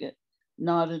supermarket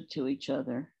nodded to each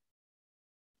other.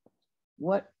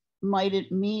 What might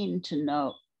it mean to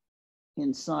know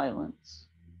in silence?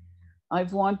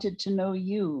 I've wanted to know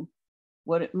you,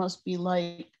 what it must be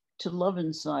like to love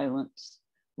in silence,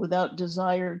 without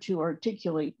desire to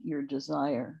articulate your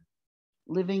desire,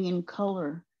 living in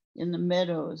color in the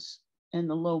meadows and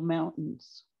the low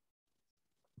mountains.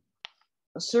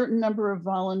 A certain number of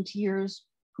volunteers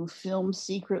who film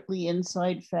secretly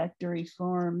inside factory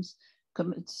farms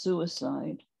commit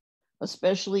suicide,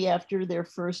 especially after their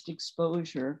first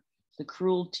exposure. The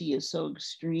cruelty is so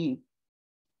extreme.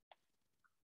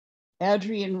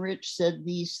 Adrienne Rich said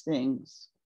these things.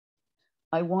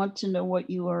 I want to know what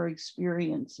you are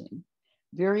experiencing.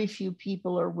 Very few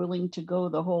people are willing to go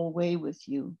the whole way with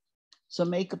you. So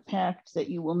make a pact that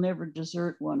you will never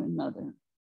desert one another.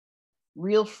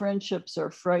 Real friendships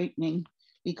are frightening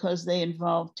because they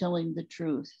involve telling the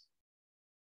truth.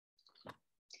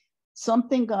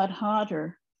 Something got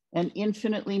hotter and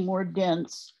infinitely more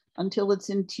dense until its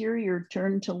interior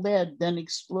turned to lead, then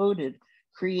exploded,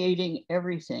 creating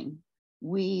everything.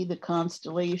 We, the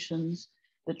constellations,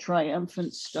 the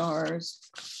triumphant stars,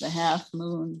 the half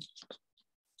moon.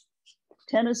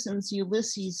 Tennyson's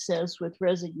Ulysses says with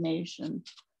resignation,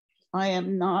 I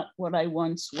am not what I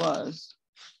once was.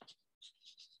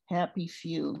 Happy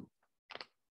few.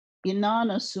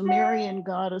 Inanna, Sumerian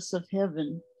goddess of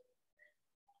heaven,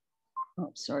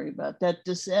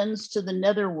 descends to the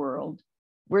netherworld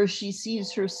where she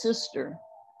sees her sister,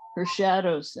 her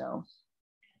shadow self.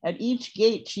 At each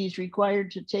gate, she's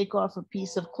required to take off a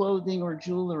piece of clothing or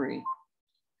jewelry,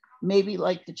 maybe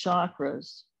like the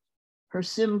chakras. Her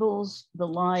symbols, the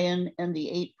lion and the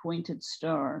 8-pointed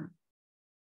star.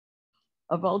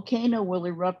 A volcano will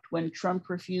erupt when Trump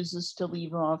refuses to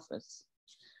leave office.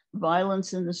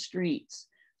 Violence in the streets.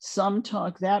 Some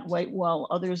talk that way while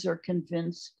others are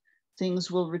convinced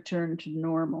things will return to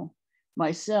normal.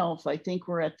 Myself, I think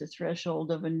we're at the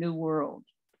threshold of a new world.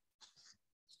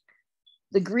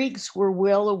 The Greeks were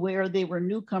well aware they were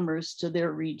newcomers to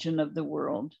their region of the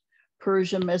world,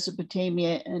 Persia,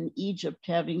 Mesopotamia, and Egypt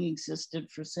having existed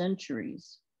for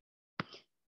centuries.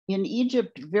 In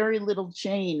Egypt, very little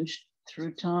changed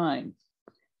through time,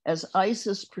 as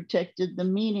Isis protected the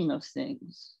meaning of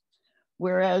things,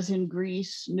 whereas in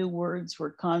Greece, new words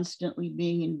were constantly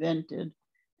being invented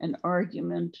and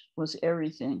argument was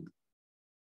everything.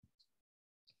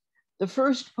 The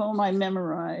first poem I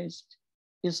memorized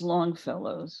is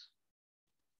Longfellow's.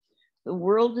 The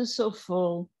world is so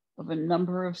full of a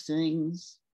number of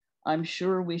things. I'm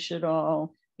sure we should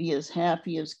all be as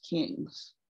happy as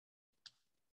kings.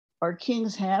 Are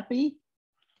kings happy?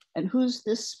 And who's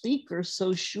this speaker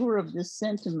so sure of this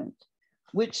sentiment?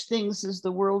 Which things is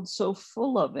the world so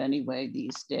full of anyway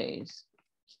these days?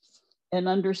 And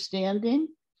understanding?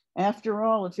 After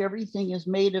all, if everything is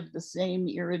made of the same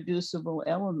irreducible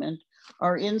element,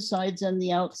 our insides and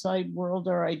the outside world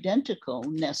are identical,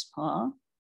 n'est-ce pas?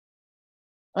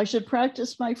 I should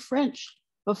practice my French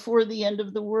before the end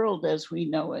of the world as we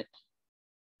know it.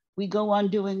 We go on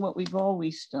doing what we've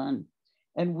always done,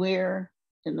 and where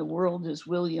in the world is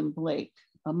William Blake.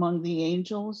 Among the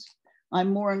angels,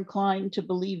 I'm more inclined to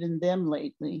believe in them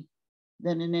lately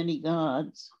than in any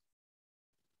gods.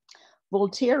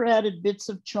 Voltaire added bits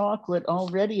of chocolate,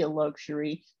 already a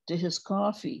luxury, to his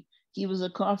coffee. He was a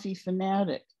coffee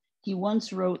fanatic. He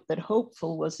once wrote that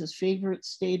hopeful was his favorite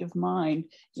state of mind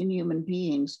in human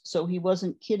beings, so he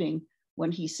wasn't kidding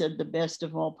when he said the best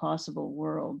of all possible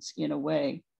worlds, in a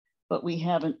way, but we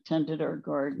haven't tended our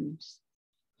gardens.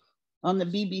 On the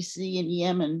BBC in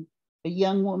Yemen, a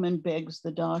young woman begs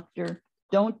the doctor,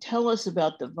 "Don't tell us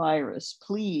about the virus,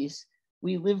 please.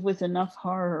 We live with enough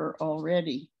horror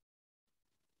already."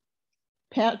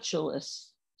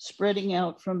 Patulous, spreading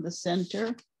out from the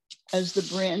center as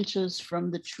the branches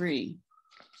from the tree.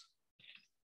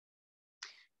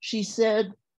 She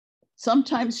said,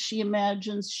 sometimes she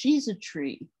imagines she's a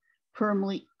tree,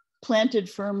 planted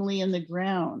firmly in the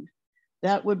ground.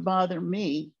 That would bother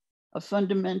me. A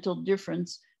fundamental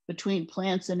difference between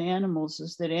plants and animals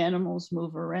is that animals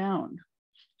move around.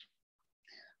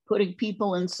 Putting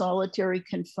people in solitary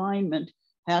confinement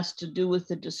has to do with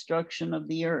the destruction of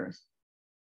the earth.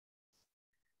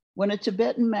 When a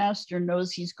Tibetan master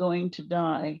knows he's going to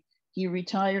die, he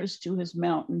retires to his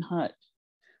mountain hut.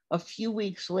 A few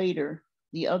weeks later,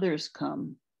 the others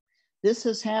come. This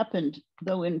has happened,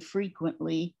 though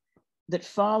infrequently, that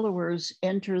followers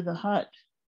enter the hut,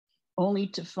 only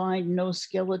to find no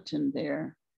skeleton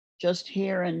there, just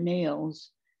hair and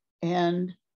nails,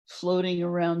 and floating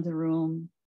around the room,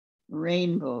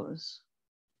 rainbows.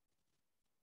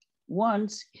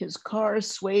 Once his car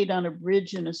swayed on a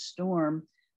bridge in a storm.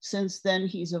 Since then,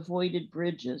 he's avoided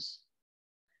bridges.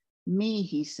 Me,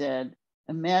 he said,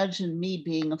 imagine me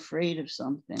being afraid of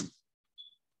something.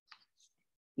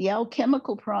 The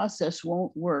alchemical process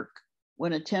won't work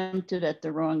when attempted at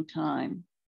the wrong time.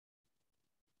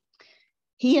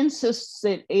 He insists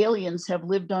that aliens have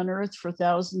lived on Earth for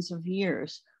thousands of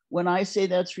years. When I say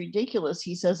that's ridiculous,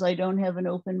 he says I don't have an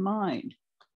open mind.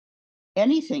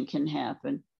 Anything can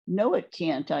happen. No, it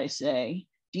can't, I say.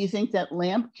 Do you think that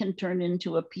lamp can turn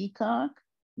into a peacock?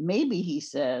 Maybe, he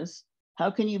says.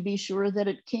 How can you be sure that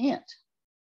it can't?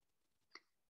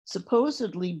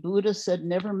 Supposedly, Buddha said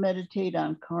never meditate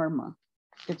on karma.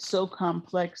 It's so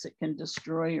complex it can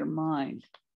destroy your mind.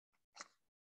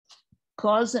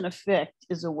 Cause and effect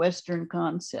is a Western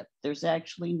concept. There's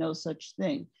actually no such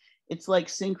thing. It's like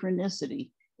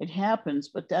synchronicity. It happens,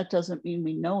 but that doesn't mean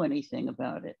we know anything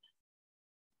about it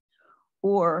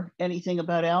or anything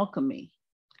about alchemy.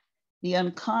 The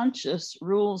unconscious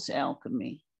rules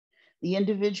alchemy. The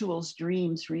individual's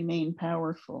dreams remain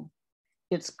powerful.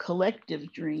 It's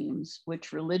collective dreams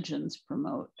which religions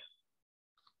promote.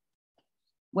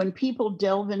 When people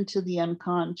delve into the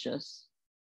unconscious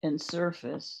and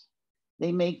surface,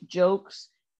 they make jokes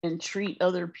and treat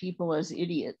other people as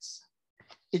idiots.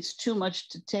 It's too much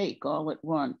to take all at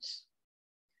once.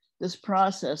 This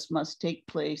process must take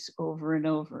place over and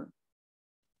over.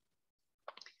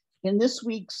 In this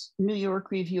week's New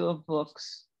York Review of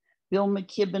Books, Bill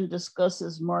McKibben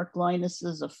discusses Mark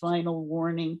Linus's A Final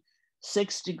Warning,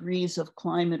 6 Degrees of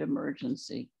Climate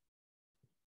Emergency.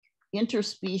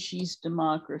 Interspecies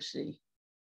democracy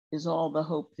is all the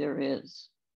hope there is.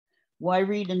 Why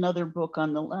read another book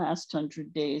on the last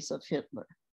 100 days of Hitler?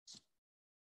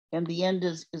 And the end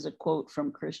is a quote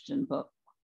from Christian Book.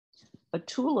 A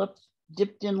tulip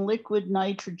dipped in liquid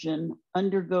nitrogen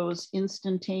undergoes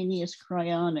instantaneous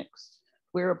cryonics,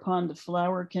 whereupon the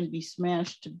flower can be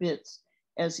smashed to bits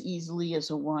as easily as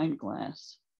a wine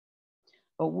glass.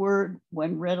 A word,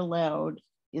 when read aloud,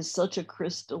 is such a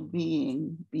crystal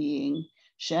being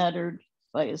shattered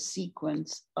by a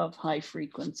sequence of high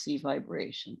frequency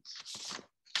vibrations.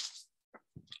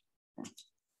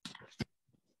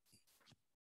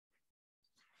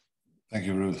 Thank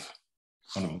you, Ruth.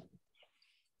 Wonderful.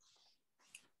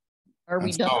 Are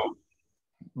we done?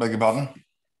 Beg your pardon?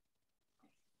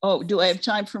 Oh, do I have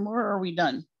time for more or are we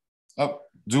done? Oh,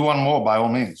 do one more by all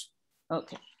means.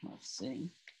 Okay, let's see.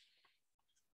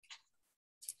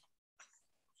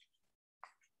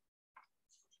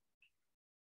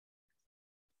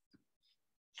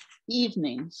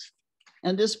 Evenings.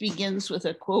 And this begins with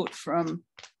a quote from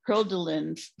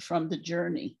Hölderlin from The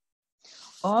Journey.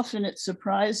 Often it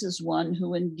surprises one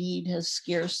who indeed has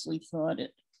scarcely thought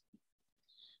it.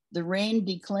 The rain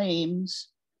declaims,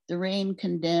 the rain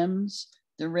condemns,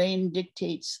 the rain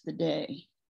dictates the day.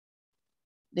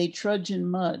 They trudge in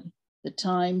mud, the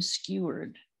time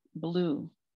skewered, blue.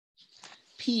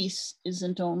 Peace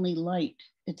isn't only light,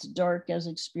 it's dark as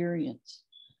experience.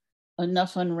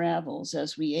 Enough unravels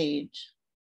as we age.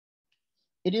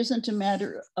 It isn't a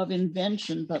matter of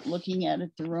invention, but looking at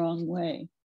it the wrong way.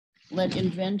 Let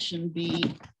invention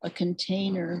be a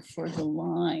container for the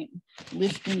line,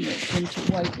 lifting it into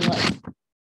white light,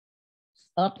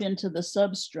 up into the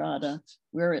substrata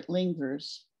where it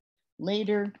lingers.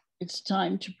 Later, it's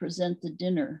time to present the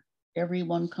dinner,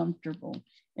 everyone comfortable,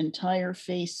 entire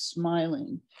face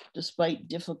smiling, despite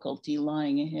difficulty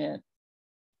lying ahead.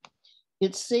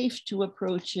 It's safe to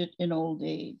approach it in old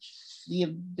age. The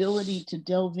ability to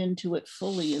delve into it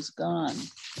fully is gone.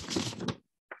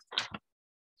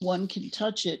 One can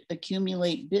touch it,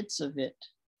 accumulate bits of it,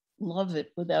 love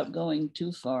it without going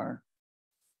too far.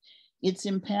 It's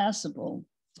impassable,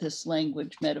 this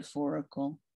language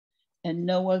metaphorical, and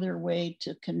no other way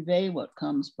to convey what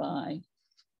comes by,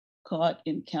 caught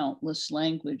in countless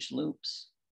language loops.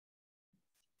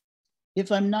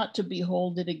 If I'm not to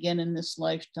behold it again in this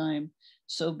lifetime,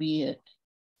 so be it.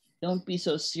 Don't be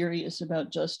so serious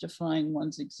about justifying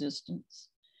one's existence.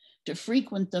 To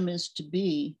frequent them is to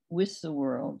be with the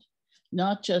world,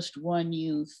 not just one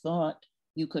you thought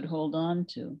you could hold on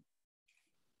to.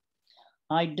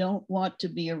 I don't want to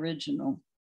be original.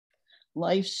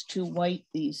 Life's too white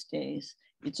these days.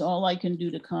 It's all I can do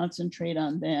to concentrate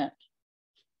on that.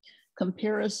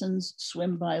 Comparisons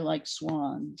swim by like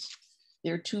swans.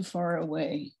 They're too far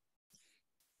away.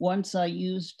 Once I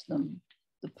used them.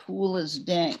 The pool is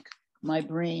dank, my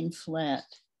brain flat.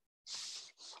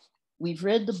 We've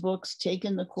read the books,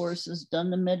 taken the courses,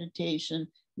 done the meditation,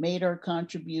 made our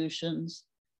contributions,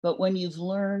 but when you've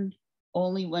learned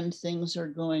only when things are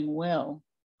going well,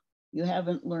 you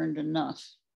haven't learned enough.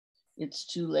 It's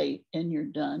too late and you're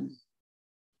done.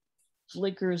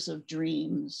 Flickers of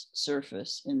dreams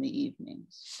surface in the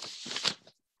evenings.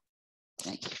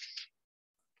 Thank you.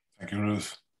 Thank you,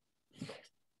 Ruth.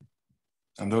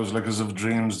 And those flickers of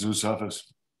dreams do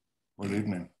surface. Good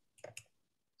evening.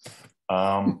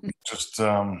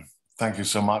 Thank you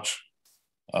so much,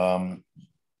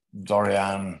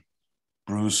 Dorianne,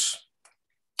 Bruce,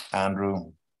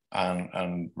 Andrew,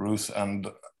 and Ruth, and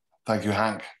thank you,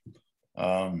 Hank.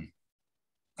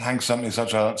 Hank sent me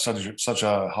such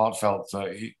a heartfelt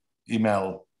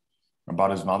email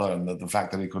about his mother and the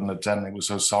fact that he couldn't attend. He was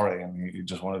so sorry, and he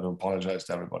just wanted to apologize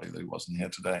to everybody that he wasn't here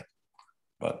today.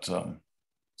 But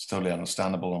it's totally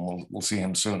understandable, and we'll see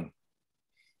him soon.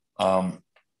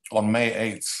 On May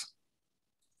 8th,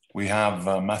 we have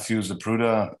Matthew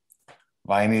Zapruder,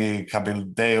 Vaini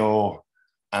Cabildeo,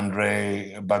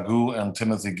 Andre Bagou, and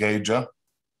Timothy Gager.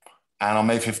 And on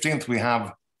May 15th, we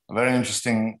have a very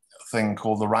interesting thing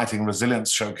called the Writing Resilience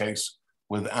Showcase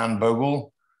with Anne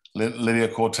Bogle, Lydia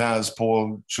Cortez,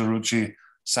 Paul Chirucci,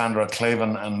 Sandra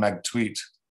Claven, and Meg Tweet.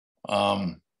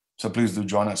 So please do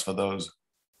join us for those.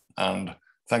 And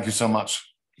thank you so much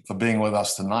for being with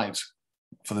us tonight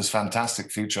for this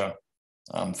fantastic feature.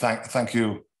 Thank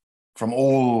you from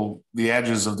all the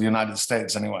edges of the United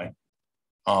States anyway.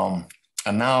 And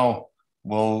now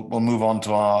we'll move on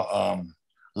to our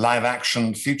live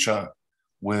action feature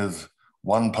with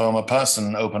one poem a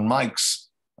person, open mics.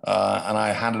 And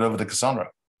I hand it over to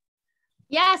Cassandra.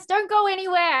 Yes, don't go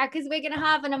anywhere because we're going to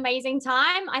have an amazing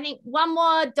time. I think one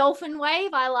more dolphin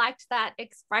wave. I liked that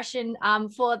expression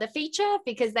for the feature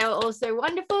because they were also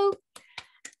wonderful.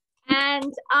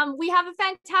 And we have a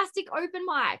fantastic open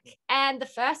mic. And the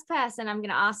first person I'm going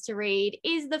to ask to read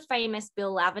is the famous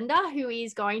Bill Lavender, who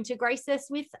is going to grace us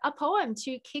with a poem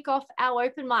to kick off our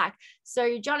open mic.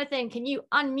 So Jonathan, can you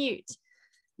unmute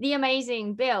the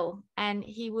amazing Bill? And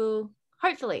he will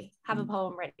hopefully have a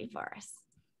poem ready for us.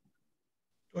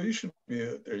 Well, you should be,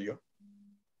 there you go.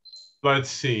 Let's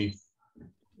see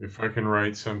if I can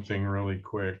write something really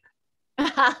quick.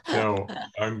 So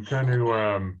I'm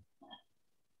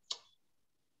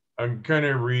going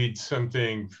to read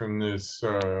something from this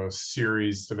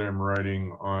series that I'm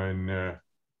writing on,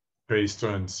 based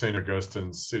on St.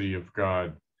 Augustine's City of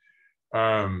God.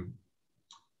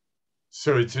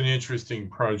 So it's an interesting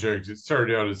project. It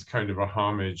started out as kind of a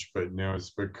homage, but now it's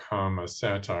become a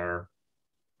satire.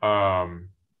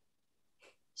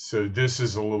 So this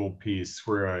is a little piece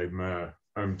where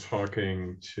I'm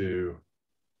talking to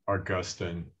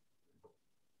Augustine,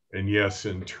 and yes,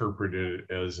 interpret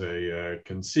it as a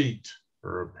conceit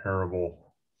or a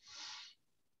parable.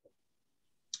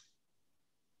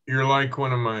 You're like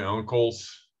one of my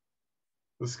uncles.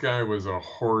 This guy was a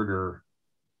hoarder.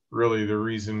 Really, the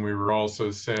reason we were all so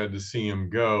sad to see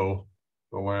him go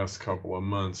the last couple of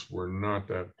months were not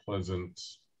that pleasant.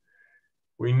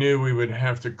 We knew we would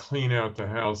have to clean out the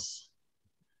house.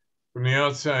 From the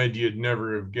outside, you'd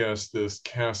never have guessed this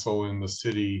castle in the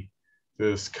city,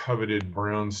 this coveted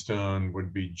brownstone,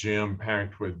 would be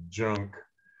jam-packed with junk,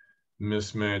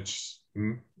 mismatched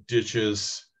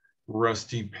ditches,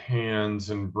 rusty pans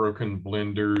and broken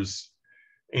blenders,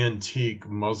 antique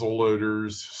muzzle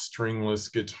loaders, stringless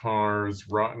guitars,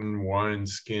 rotten wine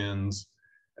skins,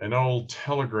 an old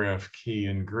telegraph key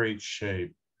in great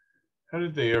shape. How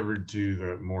did they ever do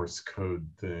that Morse code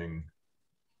thing?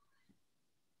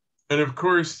 And of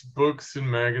course, books and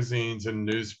magazines and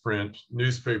newsprint,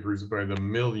 newspapers by the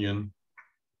million,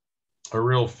 a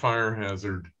real fire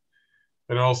hazard,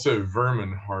 and also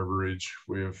vermin harborage,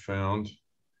 we have found.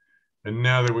 And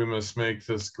now that we must make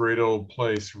this great old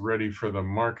place ready for the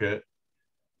market,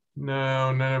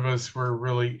 no, none of us were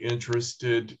really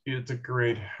interested. It's a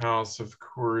great house, of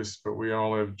course, but we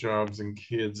all have jobs and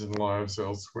kids and lives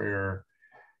elsewhere.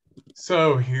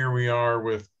 So here we are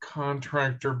with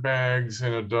contractor bags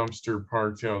and a dumpster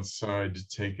parked outside to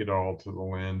take it all to the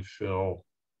landfill.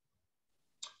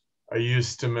 I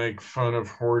used to make fun of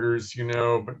hoarders, you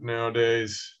know, but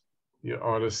nowadays you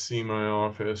ought to see my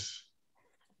office.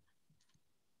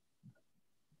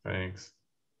 Thanks.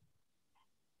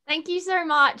 Thank you so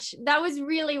much. That was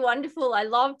really wonderful. I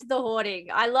loved the hoarding.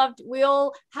 We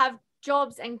all have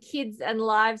jobs and kids and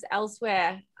lives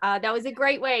elsewhere. That was a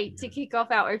great way to kick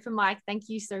off our open mic. Thank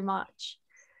you so much.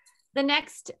 The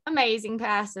next amazing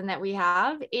person that we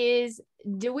have is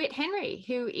DeWitt Henry,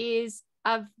 who is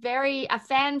a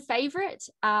fan favorite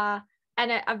and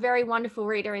a very wonderful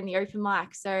reader in the open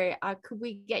mic. So could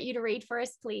we get you to read for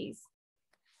us, please?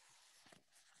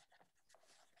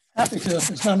 Happy to if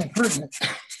it's not impertinent.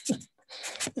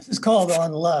 This is called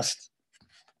On Lust.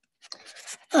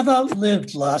 I've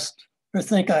outlived lust, or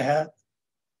think I have.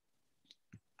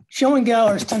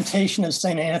 Schoengower's temptation of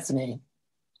St. Anthony.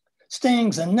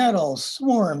 Stings and nettles,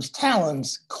 swarms,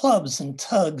 talons, clubs and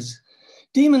tugs.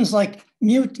 Demons like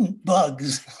mutant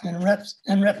bugs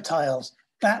and reptiles,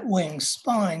 bat wings,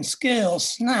 spines, scales,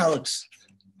 snouts,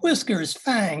 whiskers,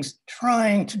 fangs,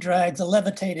 trying to drag the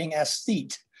levitating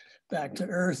aesthete back to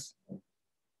earth.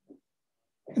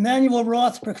 Emmanuel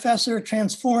Roth, professor,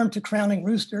 transformed to crowning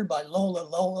rooster by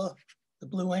Lola, the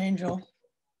Blue Angel.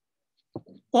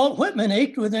 Walt Whitman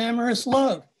ached with amorous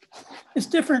love. It's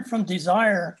different from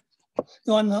desire,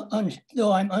 though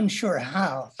I'm unsure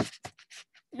how.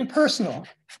 Impersonal,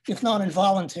 if not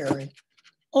involuntary.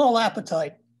 All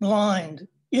appetite, blind,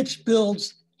 itch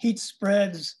builds, heat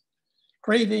spreads,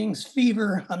 cravings,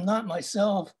 fever, I'm not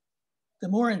myself. The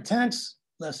more intense,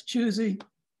 less choosy.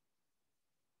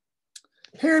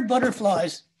 Paired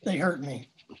butterflies, they hurt me.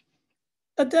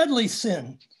 A deadly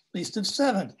sin, least of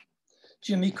 7.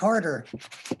 Jimmy Carter.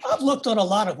 I've looked on a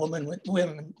lot of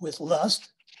women with lust.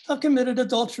 I've committed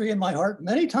adultery in my heart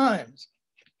many times.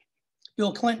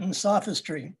 Bill Clinton's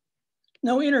sophistry.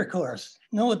 No intercourse,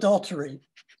 no adultery.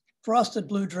 Frosted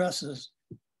blue dresses.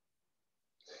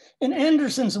 In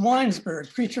Anderson's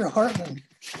Winesburg, Preacher Hartman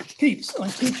peeps on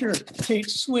Teacher Kate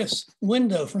Swift's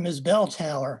window from his bell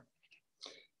tower.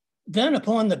 Then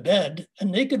upon the bed, a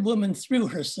naked woman threw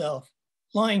herself.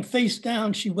 Lying face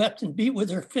down, she wept and beat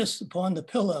with her fists upon the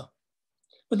pillow.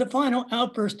 With a final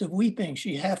outburst of weeping,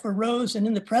 she half arose, and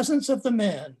in the presence of the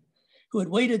man who had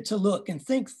waited to look and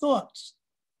think thoughts,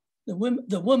 the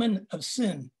woman of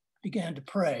sin began to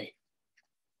pray.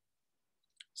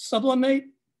 Sublimate,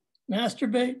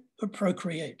 masturbate, or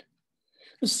procreate.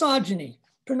 Misogyny,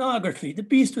 pornography, the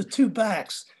beast with 2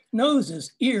 backs,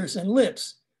 noses, ears, and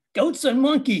lips, goats and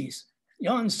monkeys,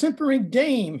 yon simpering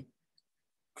dame,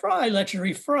 cry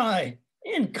lechery fry,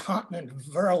 incontinent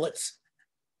varlets.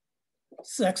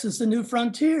 Sex is the new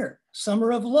frontier,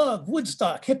 summer of love,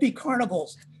 Woodstock, hippie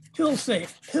carnivals, pill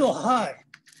safe, pill high,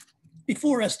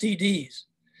 before STDs,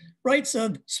 rites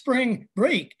of spring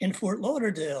break in Fort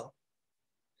Lauderdale.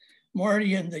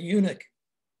 Marty and the eunuch.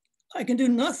 I can do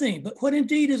nothing but what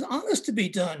indeed is honest to be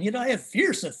done, yet I have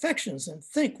fierce affections and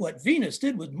think what Venus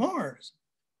did with Mars.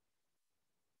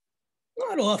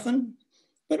 Not often,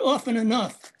 but often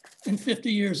enough in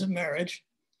 50 years of marriage,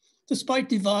 despite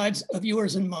divides of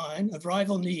yours and mine, of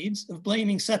rival needs, of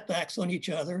blaming setbacks on each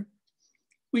other,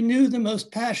 we knew the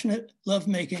most passionate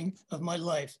lovemaking of my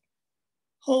life,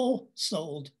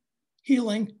 whole-souled,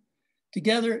 healing,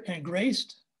 together and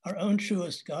graced, our own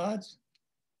truest gods.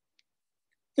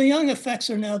 The young effects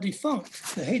are now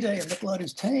defunct. The heyday of the blood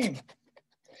is tame.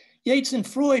 Yeats and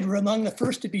Freud were among the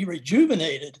first to be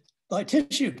rejuvenated by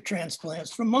tissue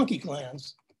transplants from monkey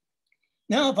glands.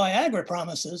 Now Viagra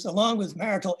promises, along with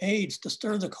marital aids, to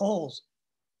stir the coals.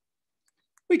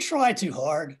 We try too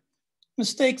hard.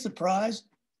 Mistake the prize.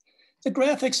 The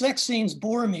graphic sex scenes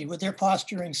bore me with their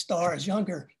posturing stars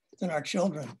younger than our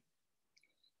children.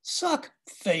 Suck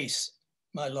face,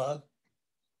 my love.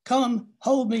 Come,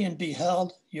 hold me and be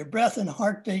held. Your breath and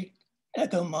heartbeat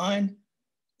echo mine.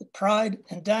 the pride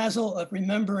and dazzle of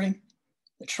remembering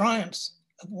the triumphs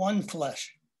of one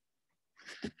flesh.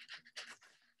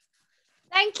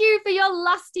 Thank you for your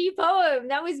lusty poem.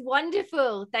 That was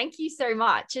wonderful. Thank you so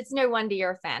much. It's no wonder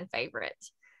you're a fan favorite.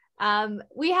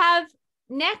 We have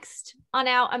next on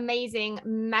our amazing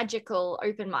magical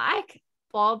open mic,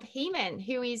 Bob Heeman,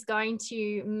 who is going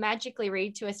to magically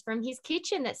read to us from his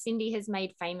kitchen that Cindy has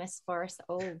made famous for us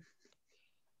all.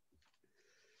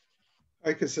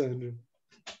 Hi, Cassandra.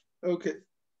 Okay.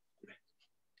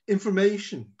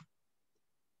 Information.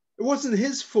 It wasn't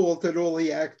his fault that all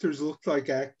the actors looked like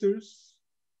actors,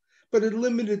 but it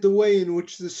limited the way in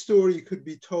which the story could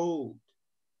be told.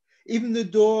 Even the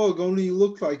dog only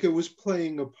looked like it was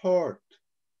playing a part.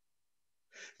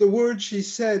 The words she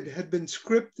said had been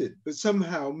scripted, but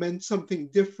somehow meant something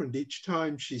different each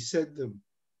time she said them.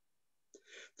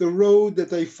 The road that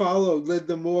they followed led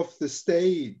them off the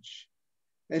stage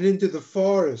and into the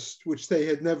forest, which they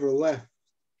had never left.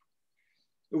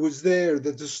 It was there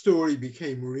that the story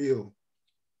became real.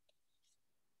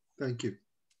 Thank you.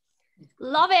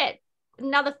 Love it.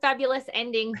 Another fabulous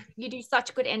ending. You do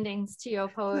such good endings to your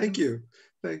poems. Thank you.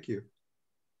 Thank you.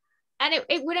 And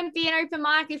it wouldn't be an open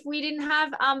mic if we didn't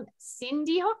have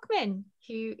Cindy Hockman,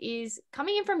 who is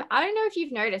coming in from, I don't know if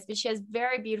you've noticed, but she has a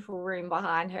very beautiful room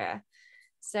behind her.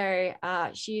 So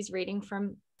she's reading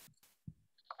from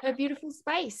her beautiful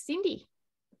space. Cindy.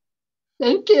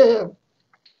 Thank you.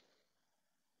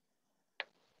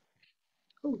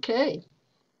 Okay.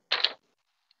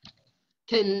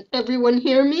 Can everyone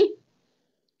hear me?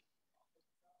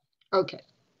 Okay.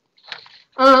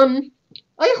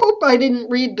 I hope I didn't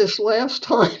read this last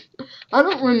time. I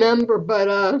don't remember,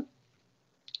 but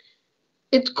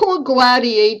it's called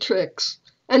Gladiatrix,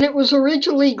 and it was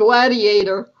originally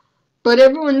Gladiator, but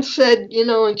everyone said, you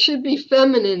know, it should be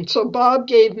feminine, so Bob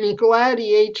gave me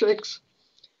Gladiatrix,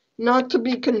 not to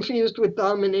be confused with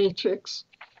Dominatrix,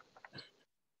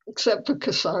 except for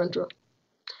Cassandra.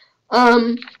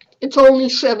 It's only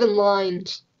 7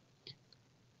 lines.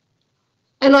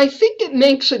 And I think it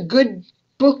makes a good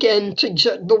bookend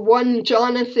to the one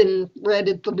Jonathan read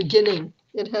at the beginning.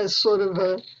 It has sort of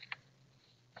a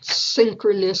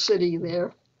synchronicity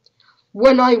there.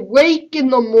 When I wake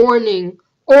in the morning,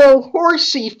 all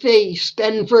horsey-faced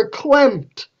and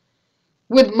verklempt,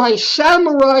 with my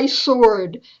samurai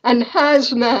sword and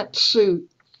hazmat suit,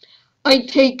 I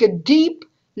take a deep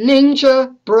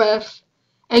ninja breath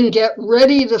and get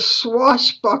ready to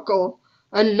swashbuckle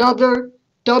another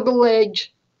double-edged,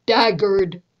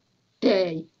 daggered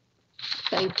day.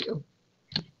 Thank you.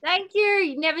 Thank you.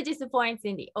 You never disappoint,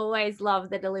 Cindy. Always love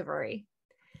the delivery.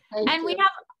 Thank and you. we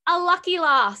have a lucky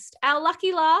last. Our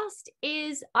lucky last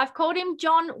is, I've called him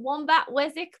John Wombat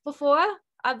Wesick before.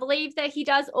 I believe that he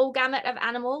does all gamut of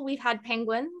animal. We've had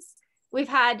penguins. We've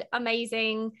had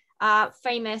amazing,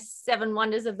 famous 7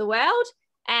 wonders of the world.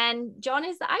 And John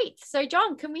is the 8th. So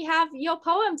John, can we have your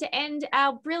poem to end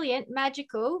our brilliant,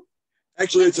 magical...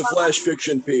 Actually, it's a flash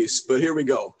fiction piece, but here we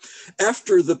go.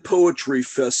 After the poetry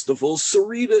festival,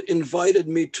 Sarita invited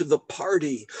me to the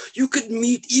party. You could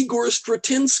meet Igor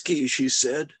Stratinsky, she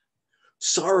said.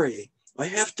 Sorry, I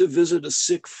have to visit a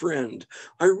sick friend.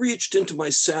 I reached into my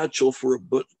satchel for a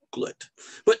booklet.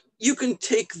 But you can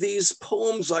take these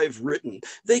poems I've written.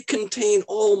 They contain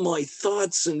all my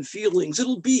thoughts and feelings.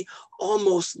 It'll be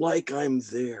almost like I'm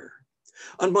there.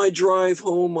 On my drive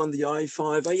home on the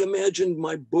I-5, I imagined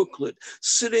my booklet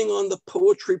sitting on the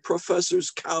poetry professor's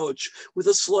couch with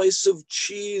a slice of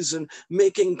cheese and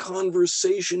making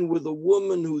conversation with a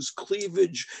woman whose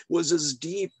cleavage was as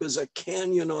deep as a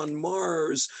canyon on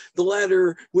Mars. The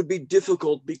latter would be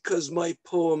difficult because my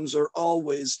poems are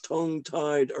always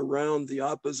tongue-tied around the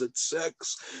opposite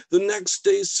sex. The next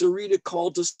day, Sarita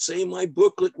called to say my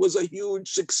booklet was a huge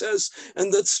success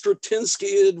and that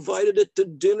Stratinsky had invited it to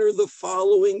dinner the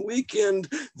following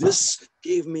weekend. This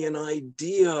gave me an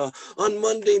idea. On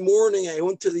Monday morning, I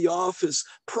went to the office,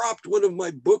 propped one of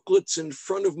my booklets in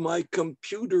front of my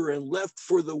computer and left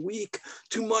for the week.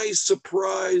 To my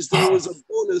surprise, there was a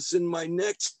bonus in my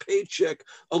next paycheck,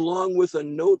 along with a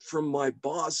note from my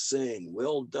boss saying,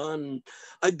 well done.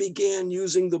 I began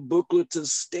using the booklet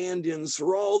as stand-ins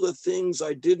for all the things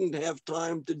I didn't have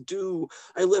time to do.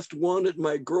 I left one at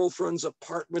my girlfriend's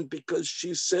apartment because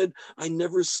she said I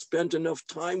never spent enough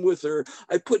time with her.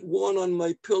 I put one on on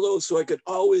my pillow so I could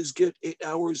always get 8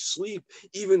 hours sleep,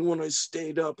 even when I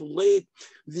stayed up late.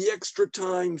 The extra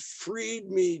time freed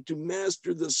me to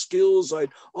master the skills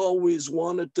I'd always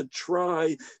wanted to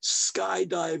try: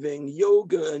 skydiving,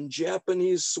 yoga, and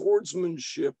Japanese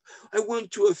swordsmanship. I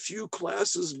went to a few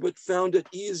classes, but found it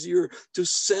easier to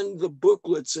send the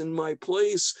booklets in my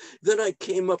place. Then I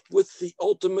came up with the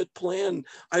ultimate plan.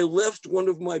 I left one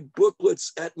of my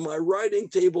booklets at my writing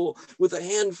table with a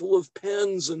handful of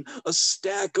pens and a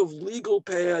stack of legal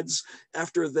pads.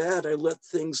 After that, I let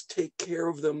things take care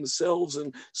of themselves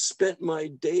and spent my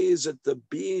days at the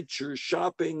beach or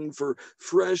shopping for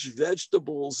fresh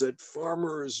vegetables at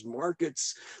farmers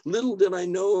markets. Little did I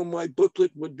know my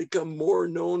booklet would become more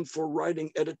known for writing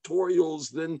editorials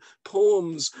than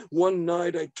poems. One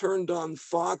night I turned on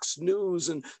Fox News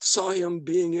and saw him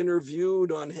being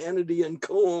interviewed on Hannity and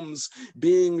Combs.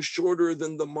 Being shorter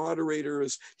than the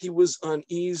moderators, he was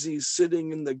uneasy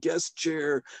sitting in the guest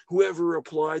chair. Whoever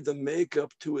applied the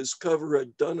makeup to his cover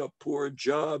had done a poor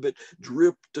job. It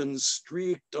dripped and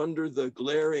streaked under the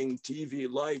glaring TV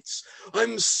lights.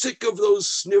 I'm sick of those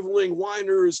sniveling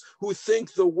whiners who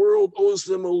think the world owes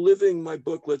them a living, my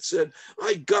booklet said.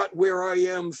 I got where I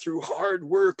am through hard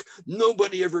work.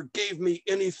 Nobody ever gave me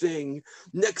anything.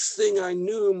 Next thing I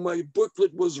knew, my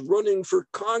booklet was running for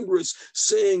Congress,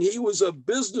 saying he was a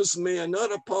businessman,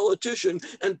 not a politician,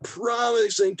 and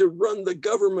promising to run the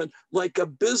government like a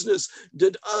business.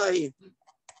 Did I?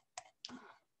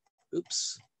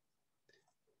 Oops.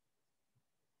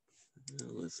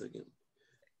 1 second.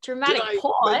 Dramatic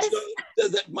pause.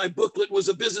 That my booklet was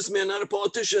a businessman, not a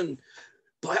politician.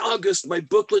 By August, my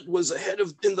booklet was ahead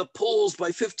in the polls by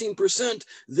 15%.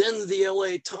 Then the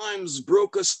LA Times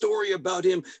broke a story about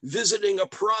him visiting a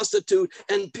prostitute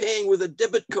and paying with a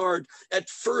debit card. At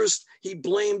first, he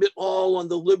blamed it all on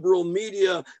the liberal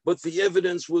media, but the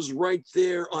evidence was right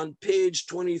there on page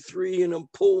 23 in a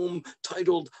poem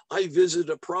titled, I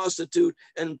Visit a Prostitute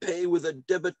and Pay with a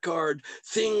Debit Card.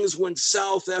 Things went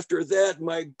south after that.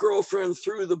 My girlfriend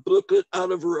threw the booklet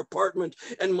out of her apartment,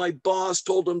 and my boss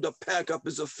told him to pack up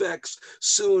his effects.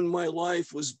 Soon my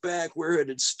life was back where it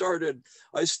had started.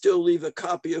 I still leave a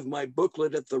copy of my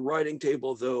booklet at the writing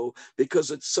table, though,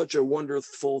 because it's such a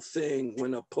wonderful thing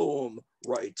when a poem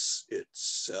writes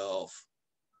itself.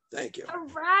 Thank you. All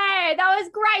right, that was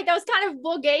great. That was kind of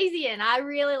Borgesian. I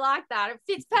really like that. It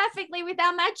fits perfectly with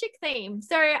our magic theme.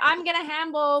 So I'm going to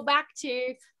handball back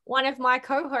to one of my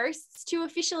co-hosts to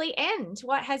officially end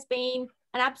what has been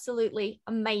an absolutely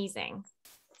amazing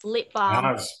Lit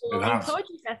Balm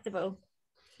Poetry Festival.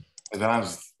 It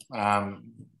has.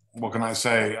 What can I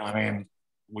say? I mean,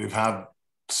 we've had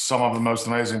some of the most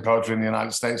amazing poetry in the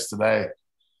United States today,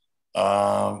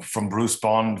 from Bruce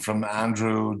Bond, from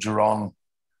Andrew Joron,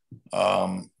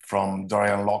 from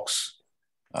Dorianne Laux.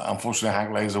 Unfortunately,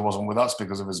 Hank Laser wasn't with us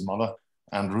because of his mother,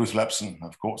 and Ruth Lepson,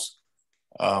 of course.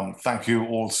 Thank you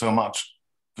all so much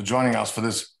for joining us for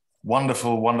this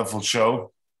wonderful, wonderful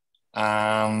show.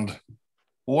 And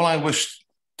all I wish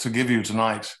to give you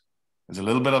tonight is a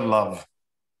little bit of love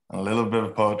and a little bit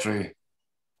of poetry,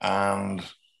 and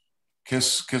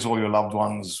kiss all your loved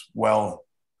ones well,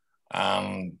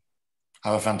 and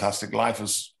have a fantastic life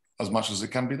as much as it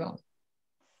can be done.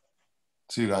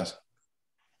 See you guys.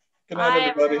 Good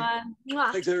night, everybody.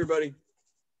 Thanks, everybody.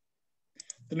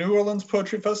 The New Orleans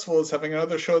Poetry Festival is having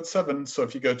another show at 7, so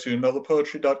if you go to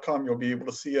nolapoetry.com, you'll be able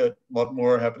to see a lot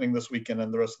more happening this weekend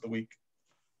and the rest of the week.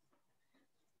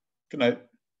 Good night.